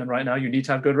Tsarukyan right now, you need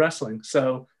to have good wrestling.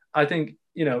 So I think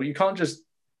you can't just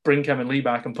bring Kevin Lee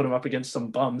back and put him up against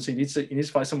some bums. He needs to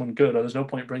fight someone good, or there's no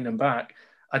point bringing him back.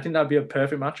 I think that'd be a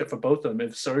perfect matchup for both of them.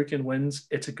 If Tsarukyan wins,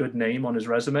 it's a good name on his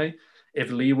resume.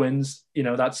 If Lee wins,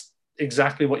 that's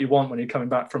exactly what you want when you're coming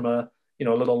back from a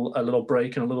little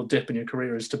break and a little dip in your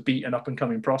career, is to beat an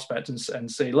up-and-coming prospect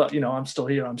and say, look, I'm still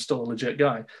here. I'm still a legit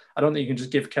guy. I don't think you can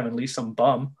just give Kevin Lee some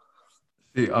bum.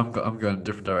 See, I'm going a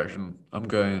different direction.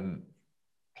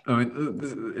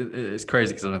 It's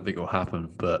crazy because I don't think it will happen,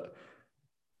 but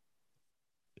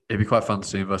it'd be quite fun to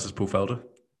see him versus Paul Felder.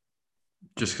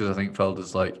 Just because I think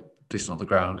Felder's decent on the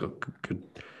ground, got good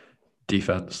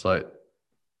defense,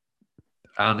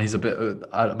 and he's a bit.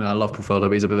 I love Paul Felder,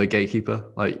 but he's a bit of a gatekeeper.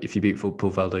 If you beat Paul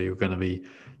Felder, you're going to be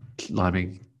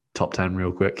climbing top 10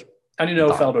 real quick. And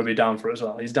Felder would be down for it as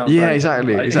well. He's down. Yeah,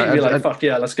 exactly. He'd be fuck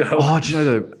yeah, let's go. Oh, do you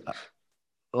know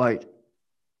though?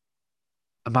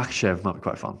 A Makhachev might be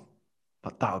quite fun,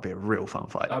 but that would be a real fun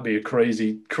fight. That'd be a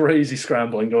crazy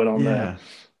scrambling going on there.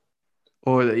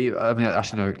 Or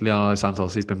actually no, Leonardo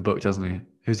Santos. He's been booked, hasn't he?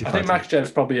 Who's he fighting? I think Makhachev's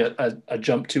probably a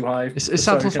jump too high. Is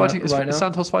Santos fighting? Is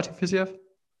Santos fighting Fiziev?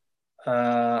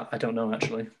 I don't know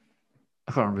actually.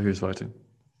 I can't remember who's fighting.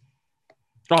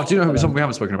 Oh, do you know who we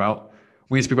haven't spoken about?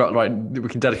 We need to speak about we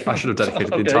can dedicate. I should have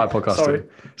dedicated the entire podcast to.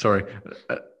 Sorry.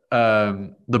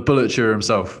 The bullet chewer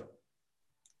himself.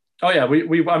 Oh yeah,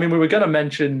 we were going to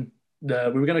mention. We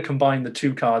were going to combine the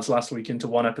two cards last week into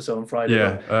one episode on Friday.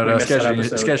 Yeah,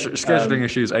 scheduling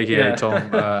issues, aka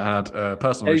Tom had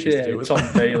personal issues to deal with. Tom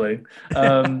failing.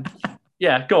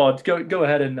 Yeah, go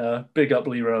ahead and big up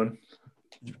Lee Rowan.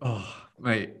 Oh,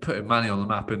 mate, putting Manny on the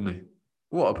map, didn't he?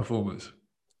 What a performance!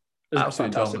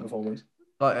 Absolutely fantastic performance.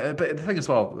 But the thing as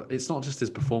well, it's not just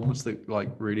his performance that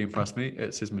really impressed me;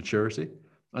 it's his maturity.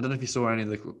 I don't know if you saw any of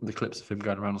the clips of him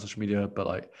going around on social media,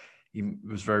 but he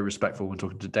was very respectful when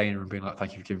talking to Dana and being like,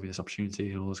 "Thank you for giving me this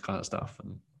opportunity" and all this kind of stuff.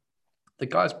 And the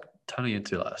guy's turning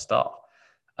into a star,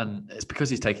 and it's because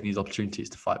he's taking these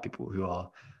opportunities to fight people who are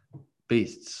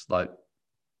beasts. Dos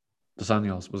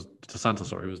Santos was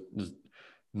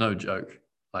no joke.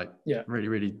 Really,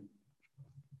 really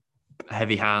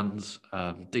heavy hands,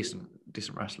 decent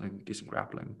wrestling, decent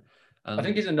grappling. And I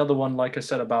think he's another one, like I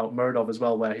said about Muradov as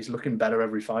well, where he's looking better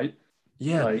every fight.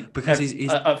 Yeah, because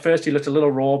he's at first he looked a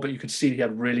little raw, but you could see he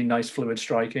had really nice fluid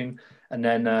striking. And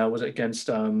then was it against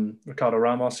Ricardo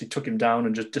Ramos? He took him down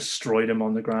and just destroyed him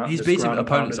on the ground. He's beating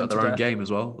opponents at their own game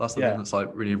as well. That's the thing that's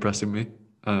really impressing me.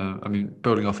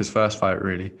 Building off his first fight,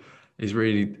 really, he's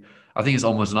really. I think it's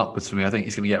almost an upwards for me. I think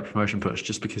he's going to get a promotion push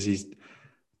just because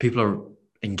people are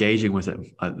engaging with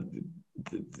him.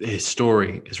 His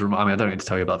story is. I don't need to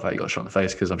tell you about the fact he got shot in the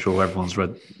face because I'm sure everyone's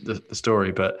read the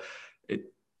story, but.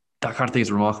 That kind of thing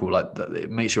is remarkable.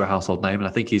 It makes you a household name, and I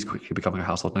think he's quickly becoming a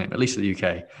household name, at least in the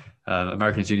UK.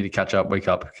 Americans, you need to catch up, wake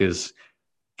up, because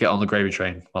get on the gravy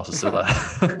train whilst it's still there.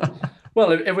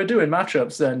 Well, if we're doing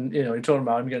matchups, then you're talking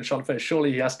about him getting shot in the face.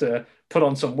 Surely he has to put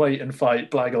on some weight and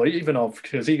fight Blago Ivanov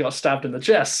because he got stabbed in the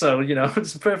chest. So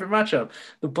it's a perfect matchup.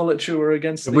 The bullet chewer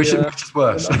against which is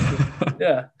worse.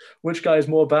 Yeah, which guy is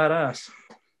more badass?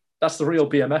 That's the real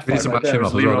BMF fight right there.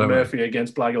 It's Leroy Murphy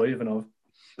against Blago Ivanov.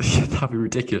 Yeah, that'd be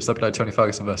ridiculous. That'd be like Tony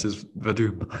Ferguson versus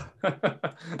Verdum.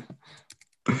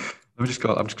 I'm just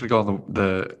going to go on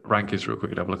the rankings real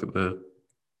quick and have a look at the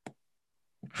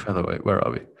featherweight. Where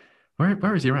are we?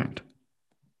 Where is he ranked?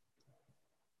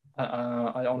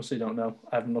 I honestly don't know.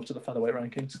 I haven't looked at the featherweight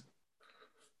rankings.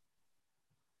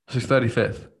 So he's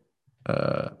 35th.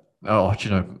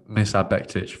 Mirsad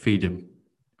Bektic, feed him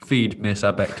Feed Miss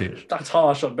Bektic. That's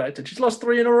harsh on Bektic. She's lost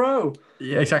 3 in a row.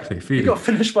 Yeah, exactly. He Feed got him.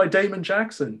 finished by Damon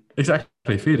Jackson.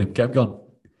 Exactly. Feed him. Get him gone.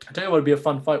 I tell you what would be a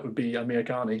fun fight would be Amir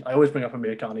Khani. I always bring up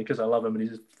Amir Khani because I love him and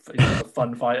he's a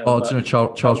fun fighter. Oh, do you know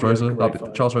Charles Rosa?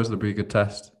 Charles Rosa would be a good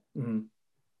test. Mm.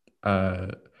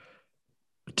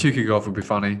 Two kick off would be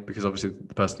funny because obviously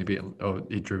the person he beat or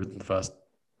he drew in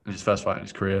his first fight in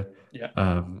his career,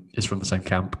 is from the same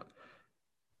camp.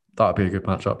 That would be a good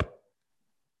matchup.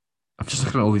 I'm just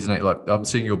looking at all these names. Like I'm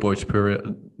seeing your boy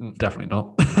Tapuria. Definitely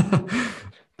not.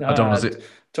 I don't want to see.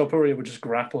 Topuria would just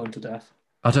grapple him to death.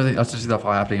 I don't see that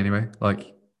fight happening anyway.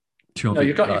 Like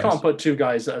you can't put two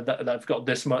guys that have got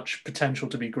this much potential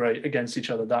to be great against each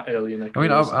other that early in their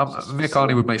careers. Amir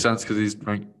Khani would make sense because he's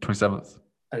ranked 27th.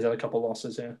 And he's had a couple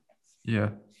losses, yeah. Yeah.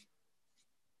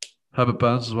 Herbert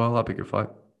Burns as well. That'd be a good fight.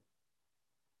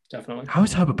 Definitely. How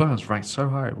is Herbert Burns ranked so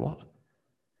high? What?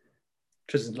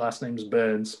 Because his last name's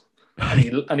Burns.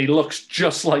 And he looks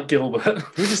just like Gilbert. Can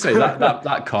we just say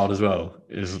that card as well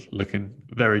is looking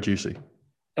very juicy.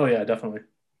 Oh yeah, definitely.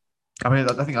 I mean,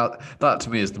 I think that to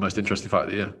me is the most interesting fight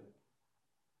of the year.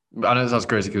 I know it sounds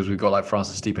crazy because we've got like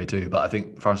Francis Stipe 2, but I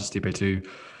think Francis Stipe 2.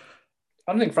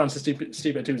 I don't think Francis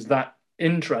Stipe 2 is that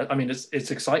interesting. I mean, it's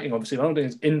exciting, obviously, but I don't think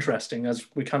it's interesting, as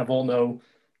we kind of all know.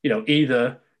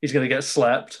 Either he's going to get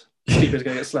slept, Stipe's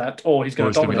going to get slept, or he's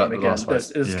going to dominate him again.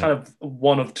 There's kind of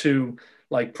one of two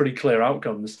like pretty clear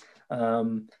outcomes.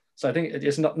 So I think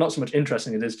it's not so much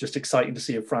interesting. It is just exciting to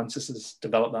see if Francis has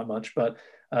developed that much. But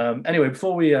anyway,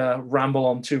 before we ramble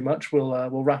on too much,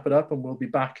 we'll wrap it up and we'll be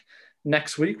back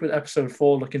next week with episode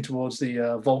 4, looking towards the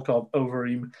Volkov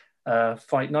Overeem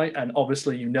fight night. And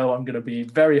obviously, I'm going to be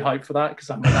very hyped for that because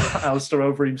I'm an Alistair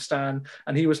Overeem stan,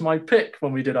 and he was my pick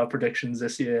when we did our predictions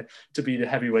this year to be the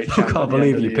heavyweight champion. I can't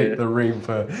believe you picked the Reem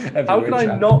for heavyweight. How can I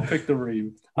not pick the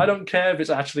Reem? I don't care if it's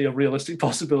actually a realistic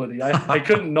possibility. I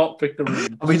couldn't not pick the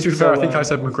Reem. I mean, to be fair, I think I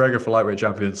said McGregor for lightweight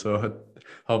champion, so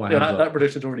hold my hands up. That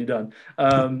prediction's already done.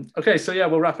 Okay, so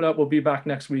we'll wrap it up. We'll be back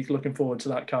next week. Looking forward to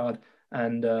that card,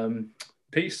 and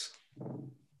peace.